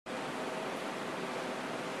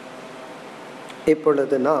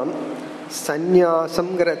இப்பொழுது நாம்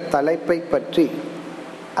சந்நியாசம்ங்கிற தலைப்பை பற்றி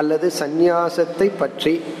அல்லது சந்நியாசத்தை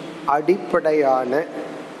பற்றி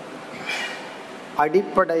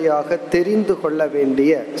அடிப்படையாக தெரிந்து கொள்ள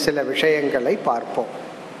வேண்டிய சில விஷயங்களை பார்ப்போம்.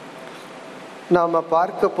 நாம்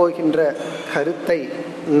பார்க்க போகின்ற கருத்தை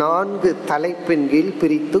 4 தலைப்பின் கீழ்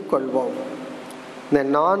பிரித்து கொள்வோம். இந்த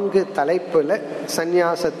 4 தலைப்புல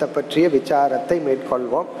சந்நியாசத்தை பற்றிய விசாரத்தை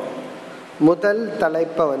மேற்கொள்வோம். முதல்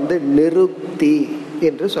தலைப்பை நிருக்தி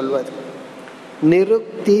என்று சொல்வது.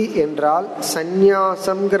 நிருக்தி என்றால்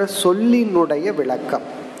சந்நியாசம்ங்கிற சொல்லினுடைய விளக்கம்,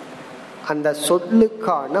 அந்த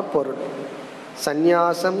சொல்லுக்கான பொருள்,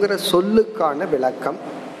 சந்நியாசம்ங்கிற சொல்லுக்கான விளக்கம்.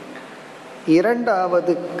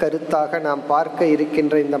 இரண்டாவது கருத்தாக நாம் பார்க்க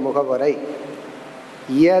இருக்கின்ற இந்த முகவரை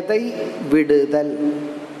எதை விடுதல்.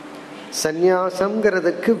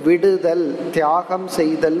 சந்நியாசம்ங்கிறதுக்கு விடுதல், தியாகம்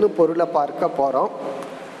செய்தல்னு பொருளை பார்க்க போறோம்.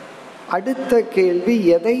 அடுத்த கேள்வி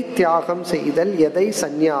எதை தியாகம் செய்தல், எதை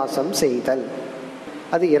சந்நியாசம் செய்தல்,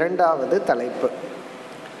 அது இரண்டாவது தலைப்பு.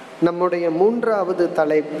 நம்முடைய மூன்றாவது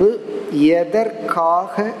தலைப்பு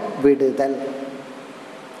எதற்காக விடுதல்.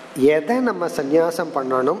 எதை நம்ம சந்நியாசம்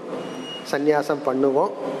பண்ணணும், சந்நியாசம்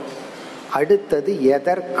பண்ணுவோம். அடுத்தது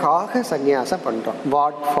எதற்காக சந்நியாசம் பண்றோம்,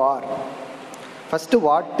 what for. First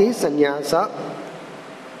what is சந்நியாசா,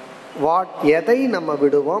 what எதை நம்ம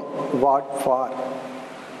விடுவோம், வாட் ஃபார்.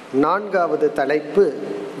 நான்காவது தலைப்பு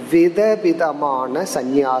விதவிதமான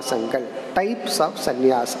சந்நியாசங்கள், டைப்ஸ் ஆஃப்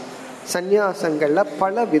சந்நியாசம். சந்நியாசங்கள்ல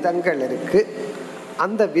பல விதங்கள் இருக்கு,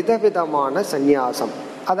 அந்த விதவிதமான சந்நியாசம்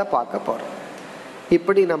அதை பார்க்க போறோம்.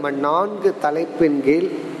 இப்படி நம்ம 4 தலைப்பின் கீழ்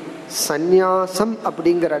சந்நியாசம்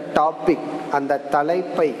அப்படிங்கிற டாபிக், அந்த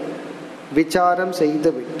தலைப்பை விசாரம்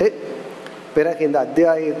செய்துவிட்டு பிறகு இந்த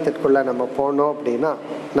அத்தியாயத்திற்குள்ள நம்ம போனோம் அப்படின்னா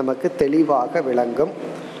நமக்கு தெளிவாக விளங்கும்.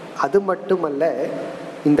 அது மட்டுமல்ல,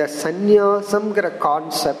 இந்த சந்நியாசம்ங்கிற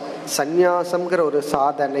கான்செப்ட், சந்நியாசம்ங்கிற ஒரு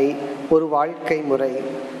சாதனை, ஒரு வாழ்க்கை முறை,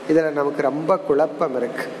 இதில் நமக்கு ரொம்ப குழப்பம்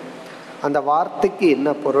இருக்கு. அந்த வார்த்தைக்கு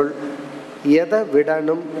என்ன பொருள், எதை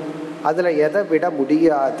விடணும், அதில் எதை விட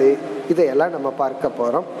முடியாது, இதையெல்லாம் நம்ம பார்க்க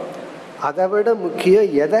போகிறோம். அதை விட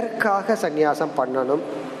முக்கியம் எதற்காக சந்நியாசம் பண்ணணும்,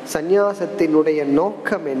 சந்நியாசத்தினுடைய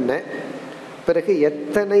நோக்கம் என்ன, பிறகு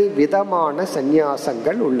எத்தனை விதமான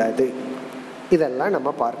சந்நியாசங்கள் உள்ளது, இதெல்லாம் நம்ம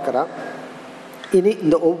பார்க்கிறோம். இனி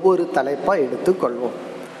இந்த ஒவ்வொரு தலைப்பா எடுத்துக்கொள்வோம்.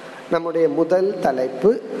 நம்முடைய முதல்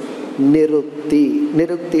தலைப்பு நிருக்தி.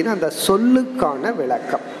 நிருக்தின்னு அந்த சொல்லுக்கான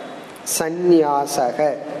விளக்கம், சந்நியாசக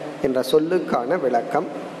என்ற சொல்லுக்கான விளக்கம்.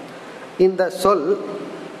 இந்த சொல்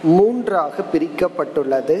 3ஆக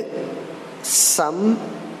பிரிக்கப்பட்டுள்ளது. சம்,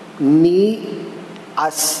 நீ,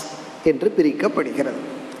 அஸ் என்று பிரிக்கப்படுகிறது.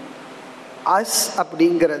 அஸ்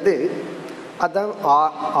அப்படிங்கிறது அதான்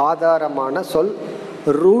ஆதாரமான சொல்,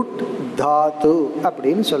 ரூட் தாது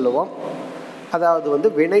அப்படின்னு சொல்லுவோம். அதாவது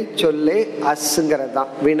வினை சொல்லே அஸ்ங்கிறது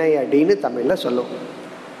தான், வினை அடின்னு தமிழ்ல சொல்லுவோம்.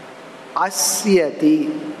 அஸ்யதி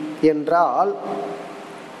என்றால்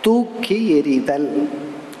தூக்கி எறிதல்.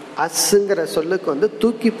 அஸ்ங்கிற சொல்லுக்கு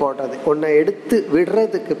தூக்கி போடுறது, ஒன்னை எடுத்து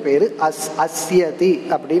விடுறதுக்கு பேரு அஸ். அஸ்யதி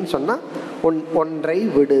அப்படின்னு சொன்னா ஒன்றை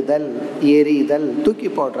விடுதல், எறிதல், தூக்கி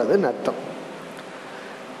போடுறதுன்னு அர்த்தம்.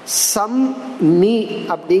 சம், நீ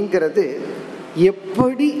அப்படிங்கிறது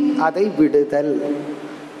எப்படி அதை விடுதல்,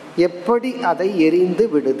 எப்படி அதை எரிந்து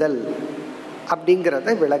விடுதல்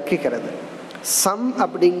அப்படிங்கிறத விளக்குகிறது. சம்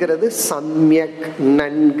அப்படிங்கிறது சம்யக்,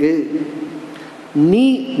 நன்கு. நீ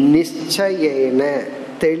நிச்சயேன,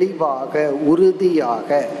 தெளிவாக, உறுதியாக.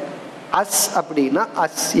 அஸ் அப்படின்னா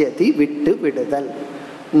அஸ்யதி, விட்டு விடுதல்,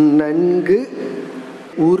 நன்கு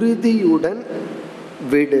உறுதியுடன்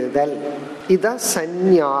விடுதல். இதான்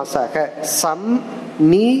சந்நியாசக. சம்,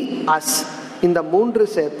 நீ, அஸ், இந்த 3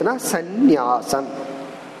 சேர்த்துனா சந்நியாசம்.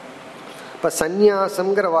 இப்ப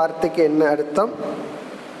சந்நியாசம்ங்கிற வார்த்தைக்கு என்ன அர்த்தம்,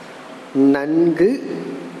 நன்கு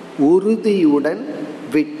உறுதியுடன்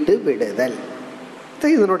விட்டு விடுதல்.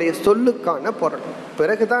 இதனுடைய சொல்லுக்கான பொருள்.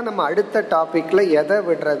 பிறகுதான் நம்ம அடுத்த டாபிக்ல எதை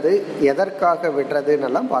விடுறது, எதற்காக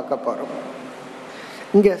விடுறதுன்னு பார்க்க போறோம்.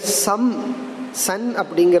 இங்க சம், சன்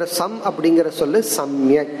அப்படிங்கிற சம் அப்படிங்கிற சொல்லு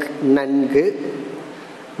சம்யக், நன்கு.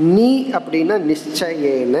 நீ அப்படின்னா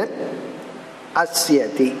நிச்சயேன,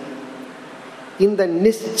 அஸ்யதி. இந்த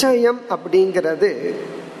நிச்சயம் அப்படிங்கிறது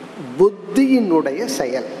புத்தியினுடைய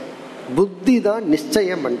செயல். புத்தி தான்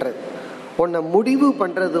நிச்சயம் பண்றது. உன்னை முடிவு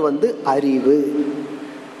பண்றது அறிவு.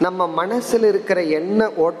 நம்ம மனசுல இருக்கிற எண்ண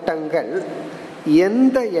ஓட்டங்கள்,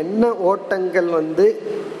 எந்த எண்ண ஓட்டங்கள்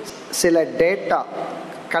சில டேட்டா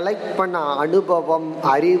கலெக்ட் பண்ண அனுபவம்,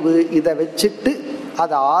 அறிவு, இதை வச்சுட்டு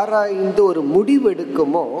அதை ஆராய்ந்து ஒரு முடிவு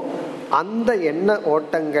எடுக்குமோ அந்த எண்ண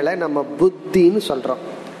ஓட்டங்களை நம்ம புத்தின்னு சொல்றோம்.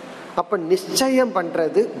 அப்ப நிச்சயம்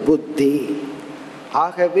பண்றது புத்தி.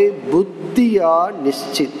 ஆகவே புத்தியா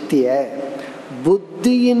நிச்சித்திய,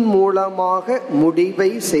 புத்தியின் மூலமாக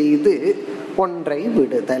முடிவை செய்து ஒன்றை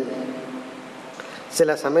விடுதல். சில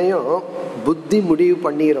சமயம் புத்தி முடிவு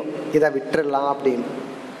பண்ணிரும் இதை விட்டுறலாம் அப்படின்னு.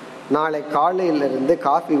 நாளை காலையிலிருந்து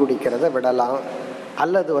காஃபி குடிக்கிறத விடலாம்,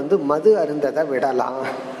 அல்லது மது அருந்ததை விடலாம்,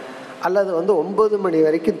 அல்லது 9 மணி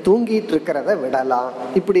வரைக்கும் தூங்கிட்டு இருக்கிறத விடலாம்.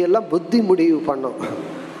 இப்படி எல்லாம் புத்தி முடிவு பண்ணும்.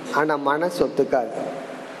 ஆனா மனசு ஒத்துக்காது.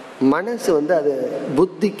 மனசு அது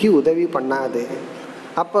புத்திக்கு உதவி பண்ணாது.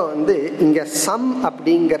 அப்ப இங்க சம்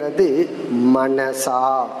அப்படிங்கிறது மனசா,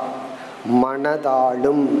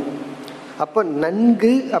 மனதாலும். அப்ப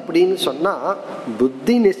நன்கு அப்படின்னு சொன்னா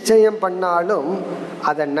புத்தி நிச்சயம் பண்ணாலும்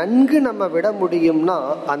அதை நன்கு நம்ம விட முடியும்னா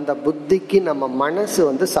அந்த புத்திக்கு நம்ம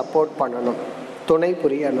மனசு சப்போர்ட் பண்ணணும், துணை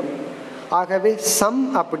புரியணும். ஆகவே சம்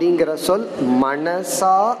அப்படிங்கிற சொல்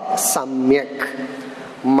மனசா சம்யக்,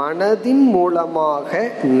 மனதின் மூலமாக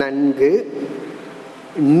நன்கு.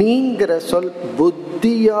 நீங்கிற சொல்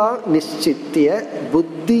புத்தியா நிச்சித்திய,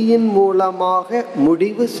 புத்தியின் மூலமாக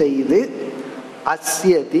முடிவு செய்து.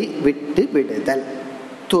 அஸ்யதி விட்டு விடுதல்,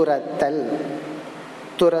 துரத்தல்,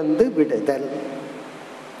 துறந்து விடுதல்.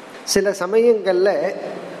 சில சமயங்கள்ல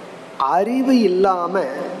அறிவு இல்லாம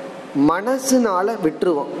மனசுனால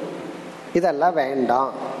விட்டுருவோம், இதெல்லாம்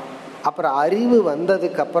வேண்டாம். அப்புறம் அறிவு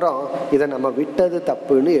வந்ததுக்கு அப்புறம் இதை நம்ம விட்டது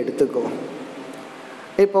தப்புன்னு எடுத்துக்குவோம்.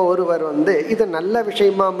 இப்போ ஒருவர் இது நல்ல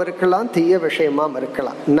விஷயமாம் இருக்கலாம், தீய விஷயமாம்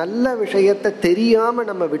இருக்கலாம். நல்ல விஷயத்தை தெரியாம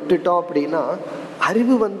நம்ம விட்டுட்டோம் அப்படின்னா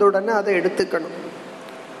அறிவு வந்த உடனே அதை எடுத்துக்கணும்.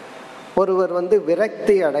 ஒருவர்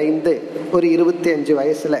விரக்தி அடைந்து ஒரு 25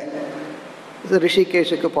 வயசுல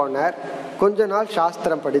ரிஷிகேஷுக்கு போனார். கொஞ்ச நாள்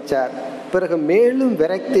சாஸ்திரம் படிச்சார். பிறகு மேலும்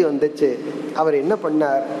விரக்தி வந்துச்சு. அவர் என்ன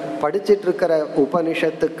பண்ணார், படிச்சிட்டு இருக்கிற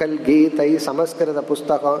உபனிஷத்துக்கள், கீதை, சமஸ்கிருத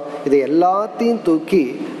புஸ்தகம் இது எல்லாத்தையும் தூக்கி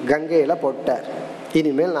கங்கையில போட்டார்.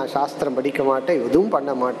 இனிமேல் நான் சாஸ்திரம் படிக்க மாட்டேன், எதுவும்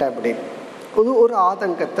பண்ண மாட்டேன் அப்படின்னு ஒரு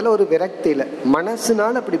ஆதங்கத்துல, ஒரு விரக்தியில,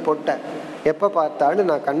 மனசுனால அப்படி போட்டார். எப்ப பார்த்தாலும்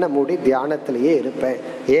நான் கண்ணை மூடி தியானத்திலேயே இருப்பேன்,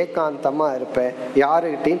 ஏகாந்தமா இருப்பேன்,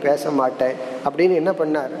 யாருகிட்டையும் பேச மாட்டேன் அப்படின்னு என்ன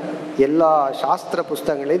பண்ணார், எல்லா சாஸ்திர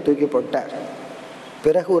புஸ்தகங்களையும் தூக்கி போட்டார்.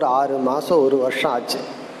 பிறகு ஒரு 6 மாசம் 1 வருஷம் ஆச்சு.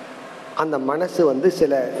 அந்த மனசு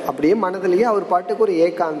சில அப்படியே மனதிலேயே அவர் பாட்டுக்கு ஒரு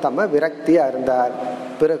ஏகாந்தமா விரக்தியா இருந்தார்.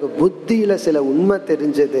 பிறகு புத்தியில சில உண்மை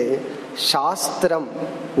தெரிஞ்சது. சாஸ்திரம்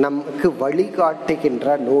நமக்கு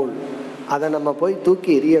வழிகாட்டுகின்ற நூல், அதை நம்ம போய்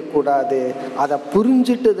தூக்கி எறியக்கூடாது. அதை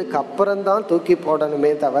புரிஞ்சிட்டதுக்கு அப்புறம்தான் தூக்கி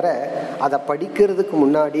போடணுமே தவிர அதை படிக்கிறதுக்கு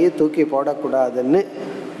முன்னாடியே தூக்கி போடக்கூடாதுன்னு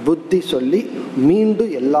புத்தி சொல்லி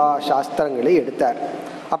மீண்டும் எல்லா சாஸ்திரங்களையும் எடுத்தார்.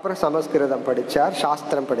 அப்புறம் சமஸ்கிருதம் படித்தார்,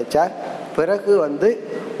 சாஸ்திரம் படித்தார். பிறகு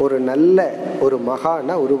ஒரு நல்ல ஒரு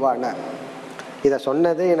மகான உருவானார். இதை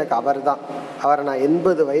சொன்னதே எனக்கு அவர் தான். அவரை நான்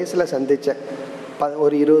 80 வயசுல சந்தித்தேன்,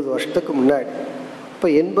 ஒரு 20 வருஷத்துக்கு முன்னாடி. இப்போ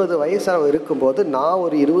 80 வயசு இருக்கும்போது நான்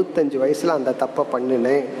ஒரு 25 வயசுல அந்த தப்பை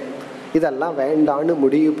பண்ணினேன். இதெல்லாம் வேண்டான்னு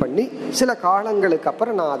முடிவு பண்ணி சில காலங்களுக்கு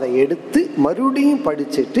அப்புறம் நான் அதை எடுத்து மறுபடியும்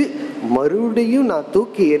படிச்சுட்டு மறுபடியும் நான்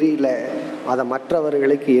தூக்கி எறியல, அதை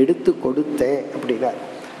மற்றவர்களுக்கு எடுத்து கொடுத்தேன் அப்படின்னா.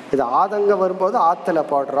 இது ஆதங்கம் வரும்போது ஆத்துல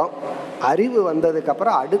போடுறோம், அறிவு வந்ததுக்கு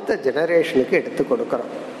அப்புறம் அடுத்த ஜெனரேஷனுக்கு எடுத்து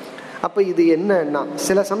கொடுக்கறோம். அப்ப இது என்னன்னா,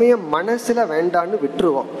 சில சமயம் மனசுல வேண்டான்னு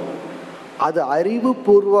விட்டுருவோம். அது அறிவு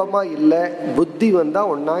பூர்வமா இல்லை, புத்தி வந்தா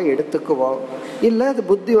ஒன்னா எடுத்துக்குவோம். இல்லை அது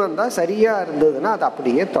புத்தி வந்தா சரியா இருந்ததுன்னா அது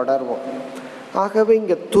அப்படியே தொடர்வோம். ஆகவே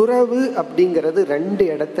இங்க துறவு அப்படிங்கிறது 2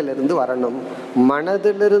 இடத்துல இருந்து வரணும்.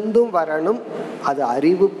 மனதிலிருந்தும் வரணும், அது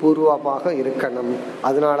அறிவு பூர்வமாக இருக்கணும்.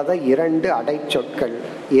 அதனாலதான் 2 அடைச்சொற்கள்,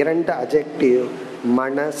 2 அஜெக்டிவ்.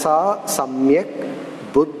 மனசா சம்யக்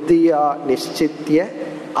புத்தியா நிச்சித்ய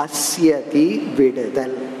அஸ்யதி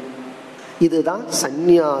விடுதல். இதுதான்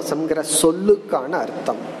சந்நியாசம்ங்கிற சொல்லுக்கான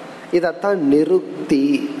அர்த்தம். இதத்தான் நிருக்தி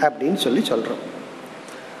அப்படின்னு சொல்றோம்.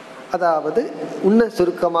 அதாவது இன்னும்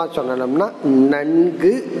சுருக்கமா சொல்லணும்னா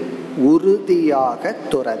நன்கு உறுதியாக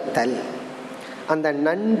துரத்தல். அந்த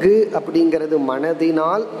நன்கு அப்படிங்கிறது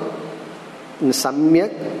மனதினால்,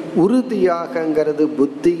 சம்யக் உறுதியாகங்கிறது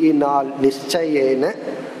புத்தியினால், நிச்சயேன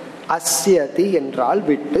அஸ்யதி என்றால்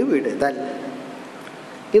விட்டு விடுதல்.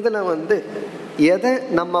 இதுல எதை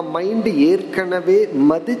நம்ம மைண்ட் ஏற்கனவே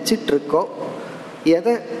மதிச்சிட்டு இருக்கோ,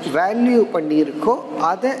 எதை வேல்யூ பண்ணியிருக்கோ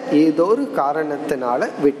அதை ஏதோ ஒரு காரணத்தினால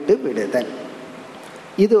விட்டு விடுதல்.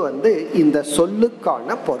 இது இந்த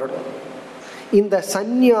சொல்லுக்கான பொருள். இந்த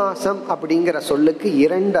சந்நியாசம் அப்படிங்கிற சொல்லுக்கு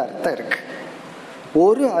 2 அர்த்தம் இருக்கு.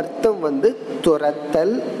 ஒரு அர்த்தம்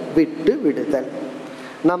துரத்தல், விட்டு விடுதல்.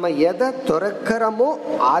 நம்ம எதை துறக்கிறோமோ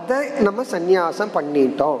அதை நம்ம சந்நியாசம்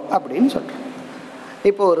பண்ணிட்டோம் அப்படின்னு சொல்றோம்.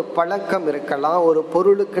 இப்போ ஒரு பழக்கம் இருக்கலாம், ஒரு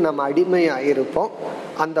பொருளுக்கு நம்ம அடிமையாயிருப்போம்.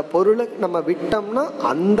 அந்த பொருளை நம்ம விட்டோம்னா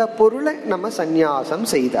அந்த பொருளை நம்ம சந்நியாசம்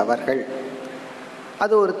செய்தவர்கள்.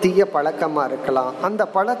 அது ஒரு தீய பழக்கமா இருக்கலாம். அந்த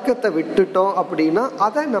பழக்கத்தை விட்டுட்டோம் அப்படின்னா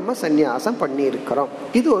அதை நம்ம சந்நியாசம் பண்ணி இருக்கிறோம்.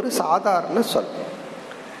 இது ஒரு சாதாரண சொல்.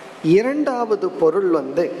 இரண்டாவது பொருள்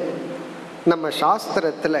நம்ம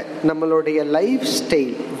சாஸ்திரத்துல நம்மளுடைய லைஃப்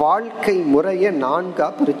ஸ்டைல், வாழ்க்கை முறைய 4ஆ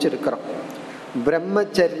பிரிச்சிருக்கிறோம்.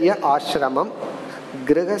 பிரம்மச்சரிய ஆசிரமம்,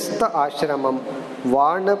 கிரகஸ்த ஆசிரமம்,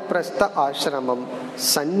 வானப்பிரஸ்த ஆசிரமம்,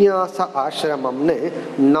 சந்நியாச ஆசிரமம்னு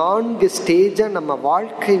 4 ஸ்டேஜா நம்ம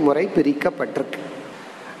வாழ்க்கை முறை பிரிக்கப்பட்டிருக்கு.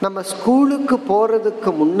 நம்ம ஸ்கூலுக்கு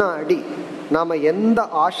போறதுக்கு முன்னாடி நாம எந்த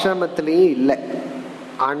ஆசிரமத்திலையும் இல்லை,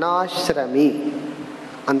 அனாசிரமி.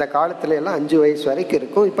 அந்த காலத்துல எல்லாம் 5 வயசு வரைக்கும்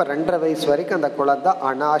இருக்கும். இப்ப 2.5 வயசு வரைக்கும் அந்த குழந்தை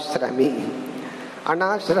அனாசிரமி.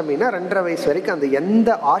 அனாசிரமினா 2.5 வயசு வரைக்கும் அந்த எந்த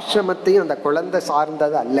ஆசிரமத்தையும் அந்த குழந்தை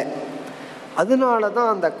சார்ந்தது அல்ல.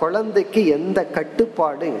 அதனாலதான் அந்த குழந்தைக்கு எந்த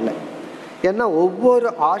கட்டுப்பாடும் இல்லை. ஏன்னா ஒவ்வொரு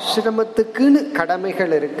ஆசிரமத்துக்குன்னு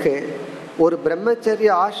கடமைகள் இருக்கு. ஒரு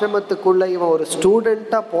பிரம்மச்சரிய ஆசிரமத்துக்குள்ள இவன் ஒரு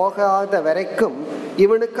ஸ்டூடெண்டா போகாத வரைக்கும்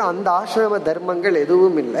இவனுக்கு அந்த ஆசிரம தர்மங்கள்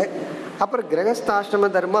எதுவும் இல்லை. அப்புறம் கிரகஸ்தாசிரம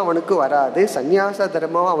தர்மம் அவனுக்கு வராது, சந்நியாச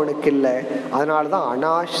தர்மம் அவனுக்கு இல்லை. அதனாலதான்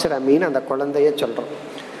அனாசிரமின்னு அந்த குழந்தைய சொல்றோம்.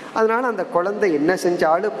 அதனால அந்த குழந்தை என்ன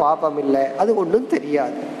செஞ்சாலும் பாபம் இல்லை, அது ஒன்றும்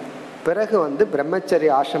தெரியாது. பிறகு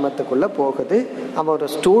பிரம்மச்சரிய ஆசிரமத்துக்குள்ள போகுது, அவன் ஒரு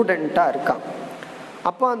ஸ்டூடெண்டா இருக்கான்.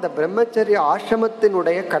 அப்போ அந்த பிரம்மச்சரிய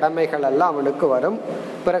ஆசிரமத்தினுடைய கடமைகள் எல்லாம் அவனுக்கு வரும்.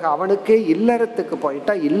 பிறகு அவனுக்கே இல்லறத்துக்கு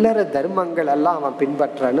போயிட்டா இல்லற தர்மங்கள் எல்லாம் அவன்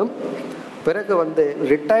பின்பற்றணும். பிறகு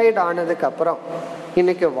ரிட்டையர்ட் ஆனதுக்கு அப்புறம்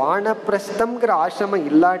இன்னைக்கு வானப்பிரஸ்தம்ங்கிற ஆசிரமம்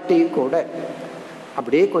இல்லாட்டியும் கூட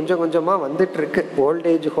அப்படியே கொஞ்சம் கொஞ்சமா வந்துட்டு இருக்கு.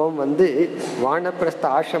 ஓல்டேஜ் ஹோம் வானப்பிரஸ்த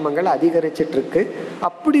ஆசிரமங்கள் அதிகரிச்சிட்டு இருக்கு.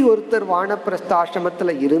 அப்படி ஒருத்தர் வானப்பிரஸ்த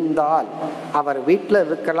ஆசிரமத்துல இருந்தால் அவர் வீட்டுல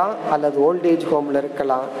இருக்கலாம் அல்லது ஓல்டேஜ் ஹோம்ல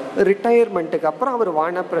இருக்கலாம். ரிட்டையர்மெண்ட்டுக்கு அப்புறம் அவர்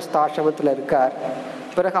வானப்பிரஸ்த ஆசிரமத்துல இருக்கார்.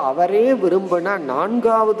 பிறகு அவரே விரும்பினா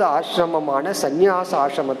 4வது ஆசிரமமான சந்நியாச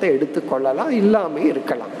ஆசிரமத்தை எடுத்துக்கொள்ளலாம், இல்லாமே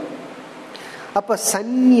இருக்கலாம். அப்ப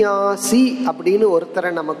சந்நியாசி அப்படின்னு ஒருத்தரை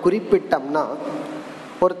நம்ம குறிப்பிட்டோம்னா,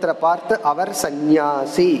 ஒருத்தரை பார்த்து அவர்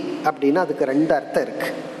சந்நியாசி அப்படின்னு அதுக்கு 2 அர்த்தம் இருக்கு.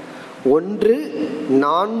 ஒன்று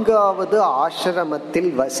 4வது ஆசிரமத்தில்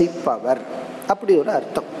வசிப்பவர், அப்படி ஒரு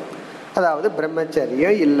அர்த்தம். அதாவது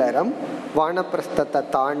பிரம்மச்சரிய இல்லறம் வானப்பிரஸ்தத்தை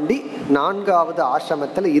தாண்டி 4வது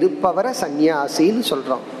ஆசிரமத்தில் இருப்பவரை சந்நியாசின்னு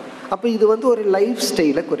சொல்றோம். அப்ப இது ஒரு லைஃப்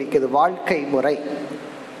ஸ்டைலை குறிக்குது, வாழ்க்கை முறை.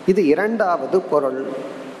 இது 2வது பொருள்.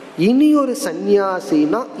 இனி ஒரு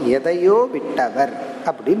சந்நியாசினா எதையோ விட்டவர்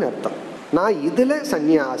அப்படின்னு அர்த்தம். நான் இதுல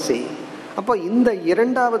சந்நியாசி. அப்போ இந்த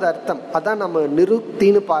 2வது அர்த்தம், அதான் நம்ம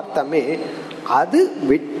நிருக்தின்னு பார்த்தோமே, அது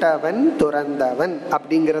விட்டவன் துறந்தவன்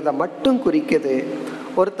அப்படிங்கிறத மட்டும் குறிக்குது.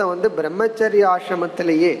 ஒருத்தன் பிரம்மச்சரிய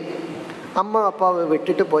ஆசிரமத்திலேயே அம்மா அப்பாவை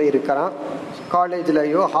விட்டுட்டு போயிருக்கிறான்,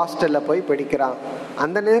 காலேஜ்லயோ ஹாஸ்டல்ல போய் படிக்கிறான்.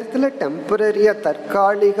 அந்த நேரத்துல டெம்பரரியா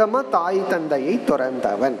தற்காலிகமா தாய் தந்தையை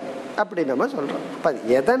துறந்தவன் அப்படி நம்ம சொல்றோம்.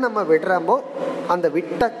 எதை நம்ம விடுறோமோ அந்த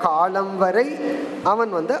விட்ட காலம் வரை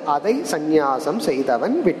அவன் அதை சந்நியாசம்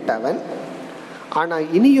செய்தவன், விட்டவன். ஆனா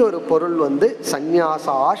இனி ஒரு பொருள் சந்நியாச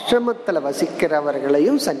ஆசிரமத்துல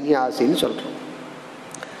வசிக்கிறவர்களையும் சந்நியாசின்னு சொல்றோம்.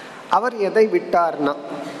 அவர் எதை விட்டார்னா,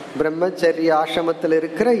 பிரம்மச்சரிய ஆசிரமத்தில்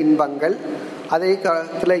இருக்கிற இன்பங்கள், அதே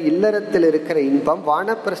காலத்துல இல்லறத்தில் இருக்கிற இன்பம்,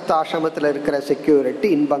 வானப்பிரஸ்த ஆசிரமத்தில் இருக்கிற செக்யூரிட்டி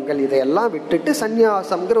இன்பங்கள், இதையெல்லாம் விட்டுட்டு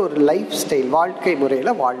சந்நியாசம்ங்கிற ஒரு லைஃப் ஸ்டைல், வாழ்க்கை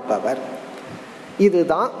முறையில வாழ்பவர்.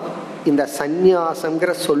 இதுதான் இந்த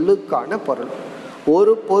சந்நியாசம்ங்கிற சொல்லுக்கான பொருள்.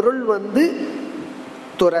 ஒரு பொருள்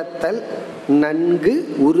துரத்தல், நன்கு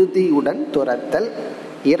உறுதியுடன் துரத்தல்.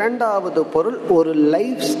 2வது பொருள் ஒரு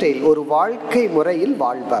லைஃப் ஸ்டைல், ஒரு வாழ்க்கை முறையில்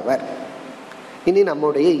வாழ்பவர். இனி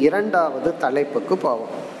நம்முடைய 2வது தலைப்புக்கு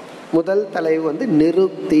போவோம். முதல் தலைப்பு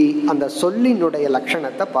நிருக்தி, அந்த சொல்லினுடைய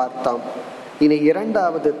லட்சணத்தை பார்த்தோம். இனி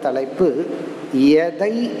 2வது தலைப்பு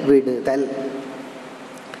எதை விடுதல்.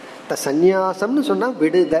 சந்நியாசம்னு சொன்னா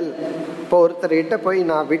விடுதல். இப்போ ஒருத்தர்கிட்ட போய்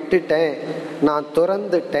நான் விட்டுட்டேன், நான்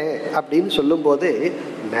துறந்துட்டேன் அப்படின்னு சொல்லும் போது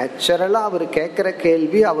நேச்சுரலா அவர் கேட்கிற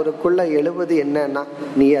கேள்வி அவருக்குள்ள எழுவது என்னன்னா,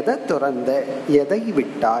 நீ எதை துறந்த, எதை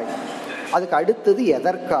விட்டாய், அதுக்கு அடுத்தது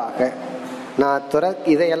எதற்காக. நான்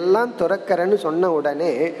இதையெல்லாம் துறக்கிறேன்னு சொன்ன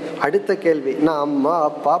உடனே அடுத்த கேள்வி, நான் அம்மா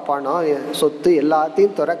அப்பா பணம் சொத்து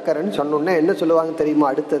எல்லாத்தையும் துறக்கிறேன்னு சொன்னோன்னா என்ன சொல்லுவாங்க தெரியுமா?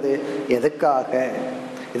 அடுத்தது எதுக்காக,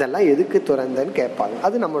 இதெல்லாம் எதுக்கு துறந்தன்னு கேட்பாங்க.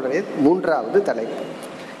 அது நம்முடைய 3வது தலைப்பு.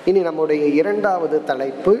 இனி நம்முடைய 2வது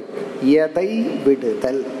தலைப்பு எதை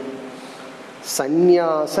விடுதல்.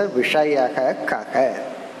 சந்நியாச விஷயக கக,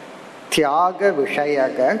 தியாக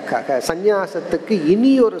விஷயக கக. சந்நியாசத்துக்கு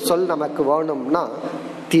இனி ஒரு சொல் நமக்கு வேணும்னா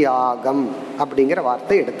தியாகம் அப்படிங்கிற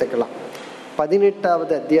வார்த்தை எடுத்துக்கலாம்.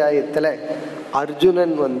 18வது அத்தியாயத்துல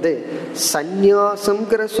அர்ஜுனன்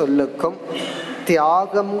சந்நியாசம்ங்கிற சொல்லுக்கும்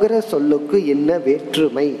தியாகம்ங்கிற சொல்லுக்கு என்ன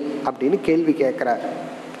வேற்றுமை அப்படின்னு கேள்வி கேட்கிறார்.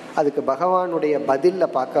 அதுக்கு பகவானுடைய பதில்ல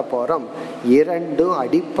பார்க்க போறோம். இரண்டும்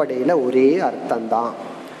அடிப்படையில ஒரே அர்த்தம்தான்,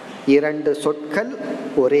 இரண்டு சொற்கள்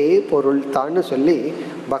ஒரே பொருள் தான் சொல்லி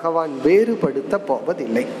பகவான் வேறுபடுத்த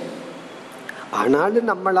போவதில்லை. ஆனாலும்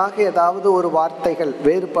நம்மளாக ஏதாவது ஒரு வார்த்தைகள்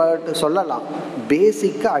வேறுபாடு சொல்லலாம்,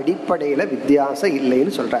 பேசிக்க அடிப்படையில வித்தியாசம்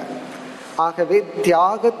இல்லைன்னு சொல்றார். ஆகவே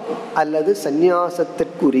தியாக அல்லது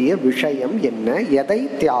சந்நியாசத்திற்குரிய விஷயம் என்ன, எதை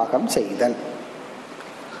தியாகம் செய்தல்.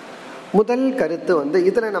 முதல் கருத்து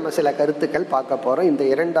இதுல நம்ம சில கருத்துக்கள் பார்க்க போறோம் இந்த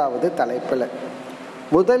இரண்டாவது தலைப்புல.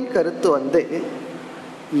 முதல் கருத்து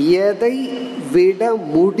எதை விட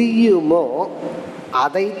முடியுமோ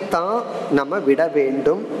அதைத்தான் நம்ம விட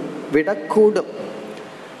வேண்டும், விடக்கூடும்.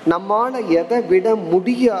 நம்மால எதை விட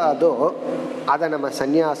முடியாதோ அதை நம்ம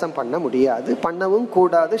சந்நியாசம் பண்ண முடியாது, பண்ணவும்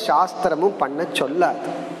கூடாது, சாஸ்திரமும் பண்ண சொல்லாது.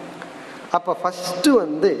 அப்ப ஃபர்ஸ்ட்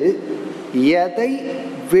எதை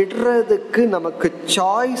விடுறதுக்கு நமக்கு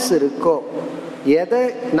சாய்ஸ் இருக்கோ, எதை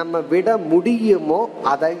நம்ம விட முடியுமோ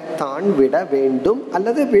அதைத்தான் விட வேண்டும்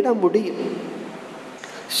அல்லது விட முடியும்.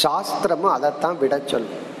 சாஸ்திரமும் அதைத்தான் விட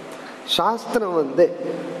சொல்லும். சாஸ்திரம்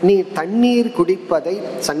நீ தண்ணீர் குடிப்பதை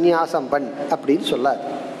சந்நியாசம் பண் அப்படின்னு சொல்லாது,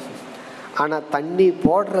 ஆனா தண்ணி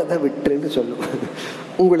போடுறத விட்டுன்னு சொல்லும்.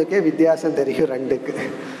 உங்களுக்கே வித்தியாசம் தெரியும் ரெண்டுக்கு.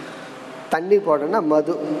 தண்ணி போடனா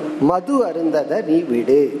மது, மது அருந்ததை நீ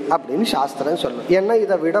விடு அப்படின்னு சாஸ்திரம் சொல்லும். ஏன்னா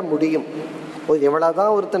இதை விட முடியும்.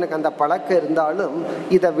 எவ்வளவுதான் ஒருத்தனுக்கு அந்த பழக்கம் இருந்தாலும்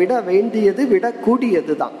இதை விட வேண்டியது,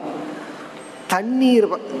 விடக்கூடியது தான். தண்ணீர்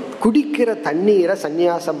குடிக்கிற தண்ணீரை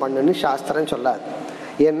சந்நியாசம் பண்ணுன்னு சாஸ்திரம் சொல்லாது,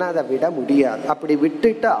 ஏன்னா அதை விட முடியாது. அப்படி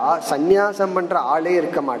விட்டுட்டா சந்நியாசம் பண்ற ஆளே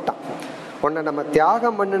இருக்க மாட்டான். உன்னை நம்ம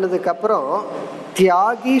தியாகம் பண்ணினதுக்கு அப்புறம்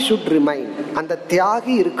தியாகி ஷுட் ரிமைன், அந்த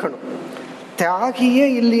தியாகி இருக்கணும். தியாகியே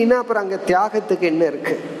இல்லைன்னா அப்புறம் அங்க தியாகத்துக்கு என்ன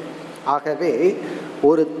இருக்கு? ஆகவே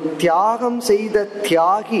ஒரு தியாகம் செய்த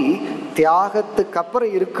தியாகி தியாகத்துக்கு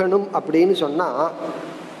அப்புறம் இருக்கணும் அப்படின்னு சொன்னா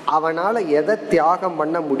அவனால எதை தியாகம்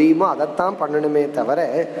பண்ண முடியுமோ அதைத்தான் பண்ணணுமே தவிர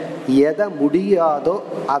எதை முடியாதோ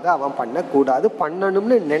அதை அவன் பண்ணக்கூடாது,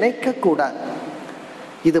 பண்ணணும்னு நினைக்க கூடாது.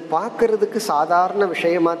 இது பார்க்கறதுக்கு சாதாரண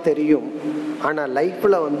விஷயமா தெரியும், ஆனா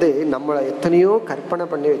லைஃப்ல நம்மளை எத்தனையோ கற்பனை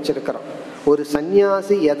பண்ணி வச்சிருக்கிறோம். ஒரு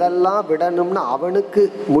சந்நியாசி எதெல்லாம் விடணும்னு அவனுக்கு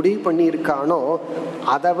முடிவு பண்ணி இருக்கானோ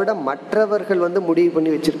அதை விட மற்றவர்கள் முடிவு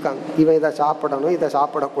பண்ணி வச்சிருக்காங்க. இவன் இதை சாப்பிடணும், இதை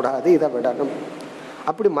சாப்பிடக்கூடாது, இதை விடணும்,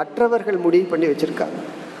 அப்படி மற்றவர்கள் முடிவு பண்ணி வச்சிருக்காங்க.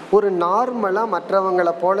 ஒரு நார்மலா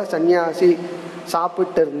மற்றவங்களை போல சன்னியாசி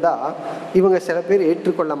சாப்பிட்டு இருந்தா இவங்க சில பேர்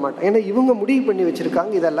ஏற்றுக்கொள்ள மாட்டாங்க. ஏன்னா இவங்க முடிவு பண்ணி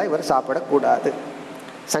வச்சிருக்காங்க இதெல்லாம் இவர் சாப்பிடக்கூடாது.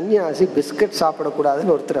 சன்னியாசி பிஸ்கட்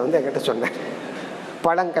சாப்பிடக்கூடாதுன்னு ஒருத்தர் என்கிட்ட சொன்னார்.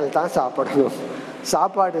 பழங்கள் தான் சாப்பிடணும்,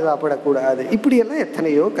 சாப்பாடு சாப்பிடக்கூடாது, இப்படியெல்லாம்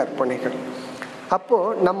எத்தனையோ கற்பனைகள். அப்போ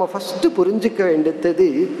நம்ம ஃபர்ஸ்ட் புரிஞ்சுக்க வேண்டியது,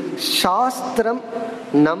 சாஸ்திரம்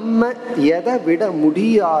நம்ம எதை விட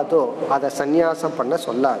முடியாதோ அதை சந்நியாசம் பண்ண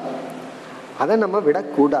சொல்லாது, அதை நம்ம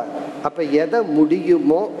விடக்கூடாது. அப்ப எதை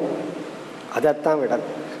முடியுமோ அதைத்தான்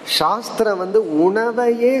விடணும். சாஸ்திரம்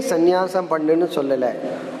உணவையே சந்நியாசம் பண்ணுன்னு சொல்லல,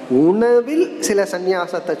 உணவில் சில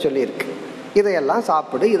சந்நியாசத்தை சொல்லியிருக்கு, இதையெல்லாம்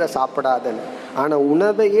சாப்பிடு, இதை சாப்பிடாதுன்னு. ஆனா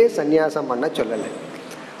உணவையே சந்நியாசம் பண்ண சொல்லலை.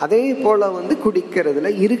 அதே போல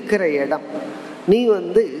குடிக்கிறதுல இருக்கிற இடம், நீ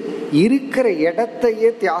இருக்கிற இடத்தையே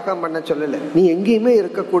தியாகம் பண்ண சொல்லல, நீ எங்கேயுமே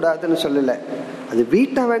இருக்கக்கூடாதுன்னு சொல்லல. அது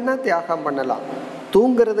வீட்டை வேணா தியாகம் பண்ணலாம்,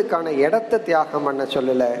 தூங்குறதுக்கான இடத்தை தியாகம் பண்ண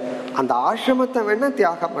சொல்லல, அந்த ஆசிரமத்தை வேணா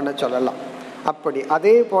தியாகம் பண்ண சொல்லலாம். அப்படி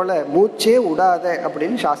அதே போல மூச்சே விடாத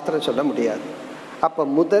அப்படின்னு சாஸ்திரம் சொல்ல முடியாது. அப்ப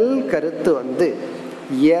முதல் கருத்து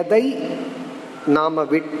எதை நாம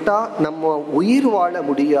விட்டா நம்ம உயிர் வாழ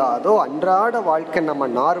முடியாதோ, அன்றாட வாழ்க்கை நம்ம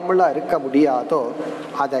நார்மலா இருக்க முடியாதோ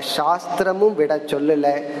அதை சாஸ்திரமும் விட சொல்லல,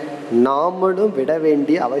 நாமளும் விட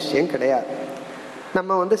வேண்டிய அவசியம் கிடையாது.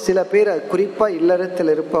 நம்ம சில பேர் குறிப்பா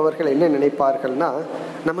இல்லறத்தில் இருப்பவர்கள் என்ன நினைப்பார்கள்னா,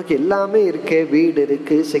 நமக்கு எல்லாமே இருக்கு, வீடு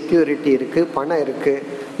இருக்கு, செக்யூரிட்டி இருக்கு, பணம் இருக்கு,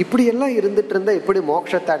 இப்படி எல்லாம் இருந்துட்டு இருந்தா எப்படி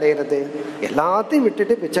மோட்சத்தை அடையிறது? எல்லாத்தையும்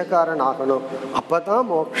விட்டுட்டு பிச்சைக்காரன் ஆகணும், அப்பதான்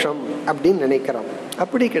மோட்சம் அப்படின்னு நினைக்கிறோம்.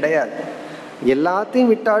 அப்படி கிடையாது.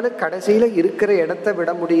 எல்லாத்தையும் விட்டாலும் கடைசியில இருக்கிற இடத்த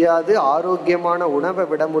விட முடியாது, ஆரோக்கியமான உணவை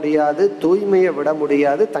விட முடியாது, தூய்மையை விட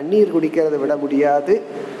முடியாது, தண்ணீர் குடிக்கிறத விட முடியாது.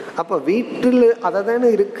 அப்ப வீட்டில் அதை தானே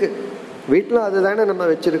இருக்கு, வீட்டுல அதுதானே நம்ம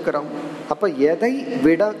வச்சிருக்கிறோம். அப்ப எதை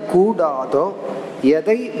விட கூடாதோ,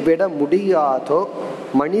 எதை விட முடியாதோ,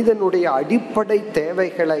 மனிதனுடைய அடிப்படை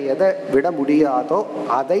தேவைகளை எதை விட முடியாதோ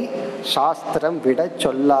அதை சாஸ்திரம் விட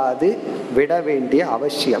சொல்லாது, விட வேண்டிய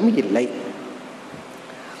அவசியம் இல்லை.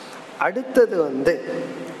 அடுத்தது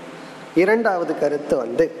இரண்டாவது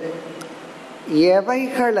கருத்து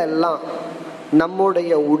எவைகளெல்லாம்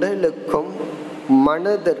நம்முடைய உடலுக்கும்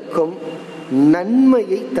மனதிற்கும்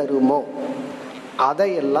நன்மையை தருமோ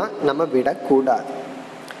அதையெல்லாம் நம்ம விடக்கூடாது.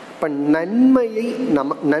 அப்ப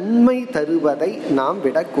நன்மை தருவதை நாம்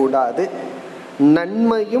விடக்கூடாது,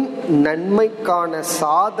 நன்மையும் நன்மைக்கான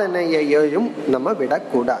சாதனையையும் நம்ம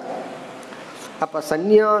விடக்கூடாது. அப்ப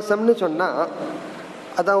சந்நியாசம்னு சொன்னா,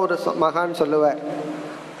 அதான் ஒரு மகான் சொல்லுவார்,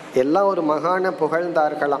 எல்லாம் ஒரு மகானை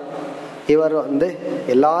புகழ்ந்தார்களாம். இவர்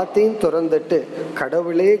எல்லாத்தையும் துறந்துட்டு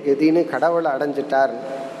கடவுளே கதின்னு கடவுளை அடைஞ்சிட்டார்.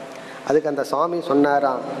 அதுக்கு அந்த சுவாமி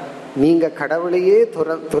சொன்னாராம், நீங்க கடவுளையே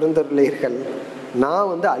துறந்துள்ளீர்கள்,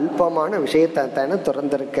 நான் அல்பமான விஷயத்தை தானே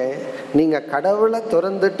துறந்திருக்கேன். நீங்க கடவுளை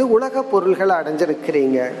துறந்துட்டு உலக பொருள்களை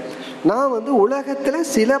அடைஞ்சிருக்கிறீங்க. நான் உலகத்துல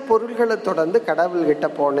சில பொருள்களை தொடர்ந்து கடவுள்கிட்ட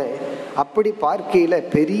போனேன். அப்படி பார்க்கையில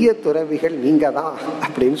பெரிய துறவிகள் நீங்க தான்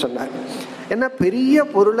அப்படின்னு சொன்னார். ஏன்னா பெரிய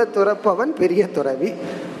பொருளை துறப்பவன் பெரிய துறவி,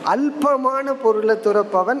 அல்பமான பொருளை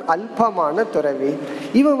துறப்பவன் அல்பமான துறவி.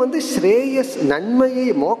 இவன் ஸ்ரேயஸ் நன்மையை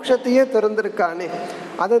மோட்சத்தையே துறந்திருக்கானே,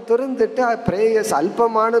 அதை துறந்துட்டு பிரேயஸ்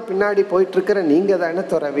அல்பமான பின்னாடி போயிட்டு இருக்கிற நீங்க தானே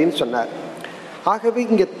துறவின்னு சொன்னார். ஆகவே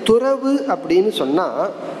இங்க துறவு அப்படின்னு சொன்னா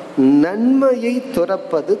நன்மையை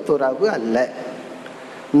துறப்பது துறவு அல்ல,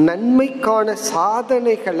 நன்மைக்கான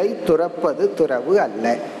சாதனைகளை துறப்பது துறவு அல்ல.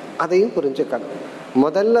 அதையும் புரிஞ்சுக்கணும்.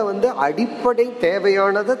 முதல்ல அடிப்படை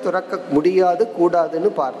தேவையானதை துறக்க முடியாது, கூடாதுன்னு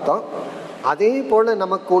பார்த்தோம். அதே போல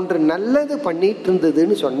நமக்கு ஒன்று நல்லது பண்ணிட்டு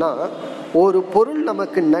இருந்ததுன்னு சொன்னா, ஒரு பொருள்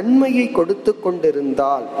நமக்கு நன்மையை கொடுத்து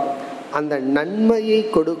கொண்டிருந்தால் அந்த நன்மையை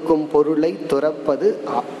கொடுக்கும் பொருளை துறப்பது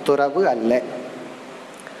துறவு அல்ல.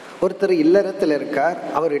 ஒருத்தர் இல்லறத்தில் இருக்கார்,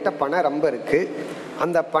 அவர்கிட்ட பணம் ரொம்ப இருக்கு.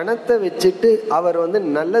 அந்த பணத்தை வச்சுட்டு அவர்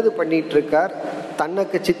நல்லது பண்ணிட்டு இருக்கார்,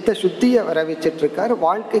 தனக்கு சித்த சுத்திய வர வச்சிட்டு இருக்கார்.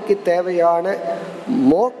 வாழ்க்கைக்கு தேவையான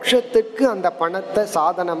மோட்சத்துக்கு அந்த பணத்தை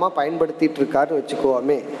சாதனமா பயன்படுத்திட்டு இருக்காருன்னு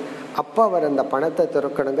வச்சுக்குவோமே. அப்ப அவர் அந்த பணத்தை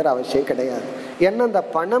துறக்கணுங்கிற அவசியம் கிடையாது. ஏன்னா அந்த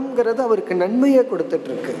பணம்ங்கிறது அவருக்கு நன்மையை கொடுத்துட்டு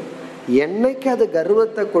இருக்கு. என்னைக்கு அது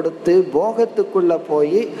கர்வத்தை கொடுத்து போகத்துக்குள்ள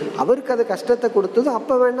போய் அவருக்கு அது கஷ்டத்தை கொடுத்தது,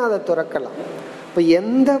 அப்ப வேணா அதை துறக்கலாம். இப்ப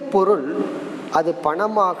எந்த பொருள், அது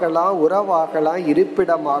பணமாகலாம், உறவாகலாம்,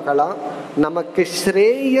 இருப்பிடமாகலாம், நமக்கு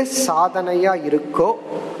ஸ்ரேய சாதனையா இருக்கோ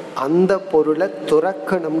அந்த பொருளை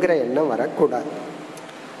துறக்கணுங்கிற எண்ணம் வரக்கூடாது.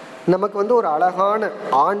 நமக்கு ஒரு அழகான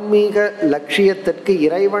ஆன்மீக லட்சியத்திற்கு,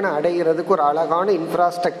 இறைவனை அடைகிறதுக்கு ஒரு அழகான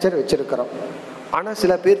இன்ஃப்ராஸ்ட்ரக்சர் வச்சிருக்கிறோம். ஆனா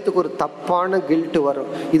சில பேர்த்துக்கு ஒரு தப்பான கில்ட்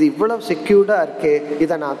வரும், இது இவ்வளவு செக்யூர்டா இருக்கே,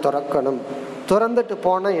 இதை நான் துறக்கணும். துறந்துட்டு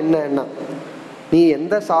போனா என்னன்னா, நீ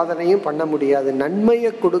எந்த சாதனையும் பண்ண முடியாது. நன்மையை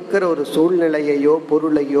கொடுக்கிற ஒரு சூழ்நிலையோ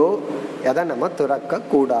பொருளையோ எதை நம்ம துறக்க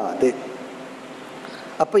கூடாது.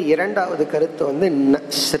 அப்ப இரண்டாவது கருத்து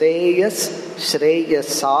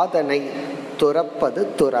ஸ்ரேயஸ் சாதனை துறப்பது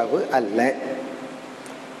துறவு அல்ல.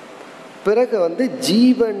 பிறகு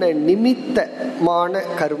ஜீவன நிமித்தமான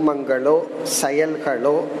கர்மங்களோ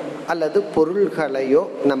செயல்களோ அல்லது பொருள்களையோ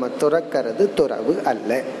நம்ம துறக்கிறது துறவு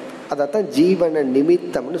அல்ல. அதத்தான் ஜீவன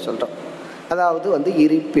நிமித்தம்னு சொல்றோம். அதாவது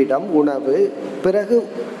இருப்பிடம், உணவு, பிறகு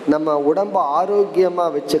நம்ம உடம்ப ஆரோக்கியமா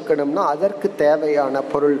வச்சுக்கணும்னா அதற்கு தேவையான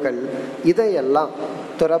பொருள்கள், இதையெல்லாம்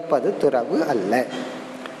துறப்பது துறவு அல்ல.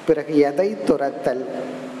 பிறகு எதை துறத்தல்,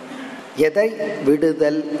 எதை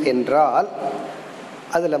விடுதல் என்றால்,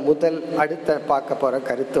 அதுல அடுத்த பார்க்க போற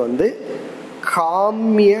கருத்து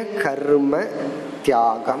காமிய கர்ம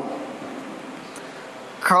தியாகம்.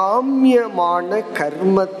 காமியமான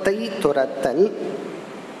கர்மத்தை துறத்தல்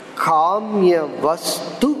காமிய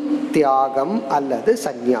வஸ்து தியாகம் அல்லது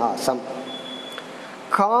சந்நியாசம்.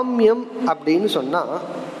 காமியம் அப்படின்னு சொன்னா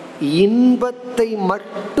இன்பத்தை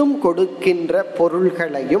மட்டும் கொடுக்கின்ற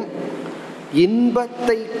பொருள்களையும்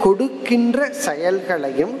இன்பத்தை கொடுக்கின்ற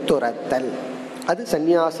செயல்களையும் துறத்தல். அது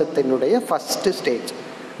சந்நியாசத்தினுடைய ஃபர்ஸ்ட் ஸ்டேஜ்.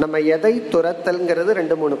 நம்ம எதை துறத்தல்ங்கிறது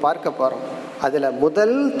 2-3 பார்க்க போறோம். அதுல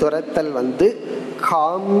முதல் துறத்தல்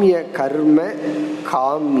காமிய கர்ம,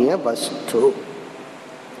 காமிய வஸ்து.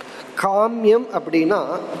 காமியம் அப்படின்னா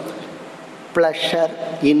பிளஷர்,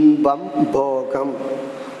 இன்பம், போகம்.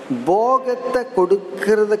 போகத்தை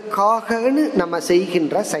கொடுக்கிறதுக்காகன்னு நம்ம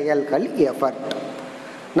செய்கின்ற செயல்கள், எஃபர்ட்.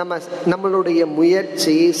 நம்மளுடைய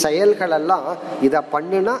முயற்சி செயல்கள் எல்லாம் இதை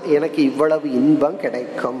பண்ணுனா எனக்கு இவ்வளவு இன்பம்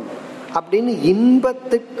கிடைக்கும் அப்படின்னு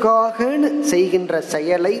இன்பத்துக்காகன்னு செய்கின்ற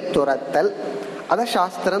செயலை துறத்தல். அத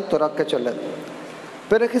சாஸ்திரம் துறக்க சொல்லுது.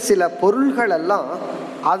 பிறகு சில பொருள்கள் எல்லாம்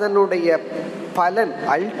அதனுடைய பலன்,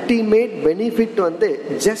 அல்டிமேட் பெனிஃபிட்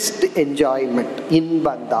ஜஸ்ட் என்ஜாய்மெண்ட்,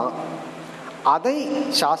 இன்பம் தான். அதை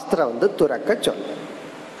சாஸ்திரம் துறக்க சொல்லும்.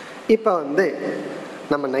 இப்ப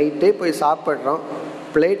நம்ம நைட்டே போய் சாப்பிட்றோம்,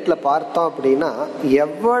 பிளேட்ல பார்த்தோம் அப்படின்னா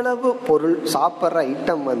எவ்வளவு பொருள், சாப்பிட்ற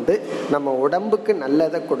ஐட்டம் நம்ம உடம்புக்கு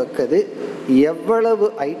நல்லதை கொடுக்குது, எவ்வளவு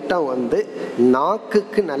ஐட்டம்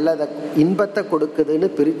நாக்குக்கு நல்லதை இன்பத்தை கொடுக்குதுன்னு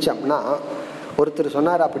பிரிச்சோம்னா, ஒருத்தர்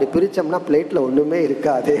சொன்னார் அப்படி பிரிச்சோம்னா பிளேட்ல ஒண்ணுமே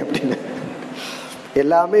இருக்காது அப்படின்னு.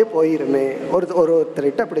 எல்லாமே போயிருமே.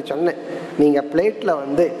 ஒருத்தர்கிட்ட அப்படி சொன்னேன், நீங்க பிளேட்ல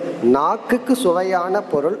நாக்குக்கு சுவையான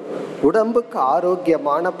பொருள், உடம்புக்கு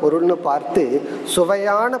ஆரோக்கியமான பொருள்னு பார்த்து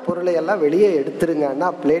சுவையான பொருளை எல்லாம் வெளியே எடுத்துருங்கன்னா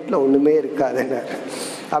பிளேட்ல ஒண்ணுமே இருக்காதுன்னு.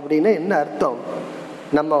 அப்படின்னு என்ன அர்த்தம்?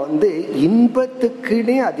 நம்ம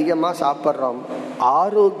இன்பத்துக்குன்னே அதிகமா சாப்பிட்றோம்,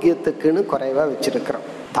 ஆரோக்கியத்துக்குன்னு குறைவா வச்சிருக்கிறோம்.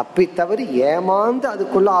 தப்பி தவறி ஏமாந்து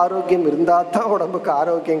அதுக்குள்ள ஆரோக்கியம் இருந்தா தான் உடம்புக்கு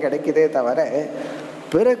ஆரோக்கியம் கிடைக்குதே தவிர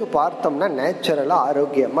பிறகு பார்த்தோம்னா நேச்சுரலா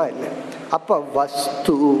ஆரோக்கியமா இல்லை. அப்ப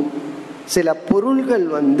வஸ்து, சில பொருள்கள்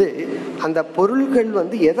அந்த பொருள்கள்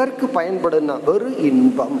எதற்கு பயன்படும்னா ஒரு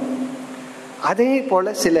இன்பம். அதே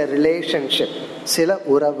போல சில ரிலேஷன்ஷிப், சில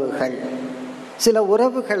உறவுகள், சில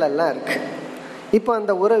உறவுகள் எல்லாம் இருக்கு. இப்ப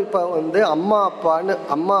அந்த உறவு, இப்ப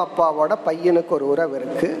அம்மா அப்பாவோட பையனுக்கு ஒரு உறவு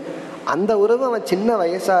இருக்கு. அந்த உறவு அவன் சின்ன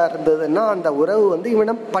வயசா இருந்ததுன்னா அந்த உறவு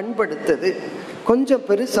இவனை பண்படுத்துது. கொஞ்சம்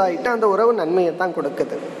பெருசாயிட்டு அந்த உறவு நன்மையை தான்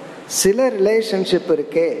கொடுக்குது. சில ரிலேஷன்ஷிப்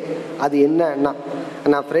இருக்கே, அது என்னன்னா,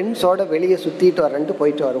 நான் ஃப்ரெண்ட்ஸோட வெளியே சுத்திட்டு வரேன்ட்டு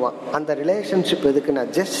போயிட்டு வருவான். அந்த ரிலேஷன்ஷிப் எதுக்குன்னா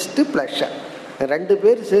ஜஸ்ட் பிளஷர். 2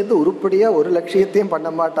 பேர் சேர்ந்து உருப்படியா ஒரு லட்சியத்தையும் பண்ண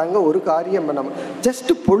மாட்டாங்க, ஒரு காரியம் பண்ண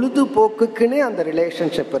ஜஸ்ட் பொழுதுபோக்குக்குன்னே அந்த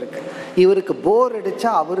ரிலேஷன்ஷிப் இருக்கு. இவருக்கு போர் அடிச்சா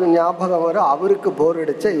அவரு ஞாபகம் வரும், அவருக்கு போர்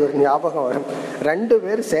அடிச்சா இவர் ஞாபகம் வரும். 2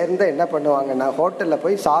 பேர் சேர்ந்து என்ன பண்ணுவாங்கன்னா ஹோட்டல்ல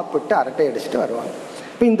போய் சாப்பிட்டு அரட்டை அடிச்சுட்டு வருவாங்க.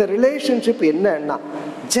 இப்போ இந்த ரிலேஷன்ஷிப் என்னன்னா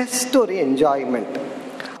ஜஸ்ட் ஒரு என்ஜாய்மெண்ட்.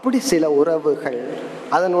 அப்படி சில உறவுகள்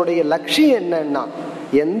அதனுடைய லட்சியம் என்னன்னா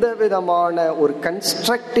எந்த விதமான ஒரு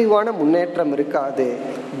கன்ஸ்ட்ரக்டிவான முன்னேற்றம் இருக்காது,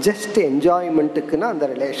 ஜஸ்ட் என்ஜாய்மெண்ட்டுக்குன்னா அந்த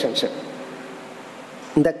ரிலேஷன்ஷிப்.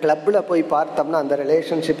 இந்த கிளப்ல போய் பார்த்தோம்னா அந்த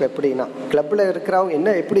ரிலேஷன்ஷிப் எப்படின்னா, கிளப்ல இருக்கிறவங்க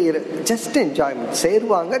என்ன எப்படி ஜஸ்ட் என்ஜாய்மெண்ட்,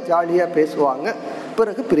 சேருவாங்க, ஜாலியா பேசுவாங்க,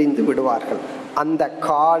 பிறகு பிரிந்து விடுவார்கள். அந்த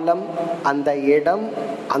காலம், அந்த இடம்,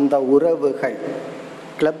 அந்த உறவுகள்,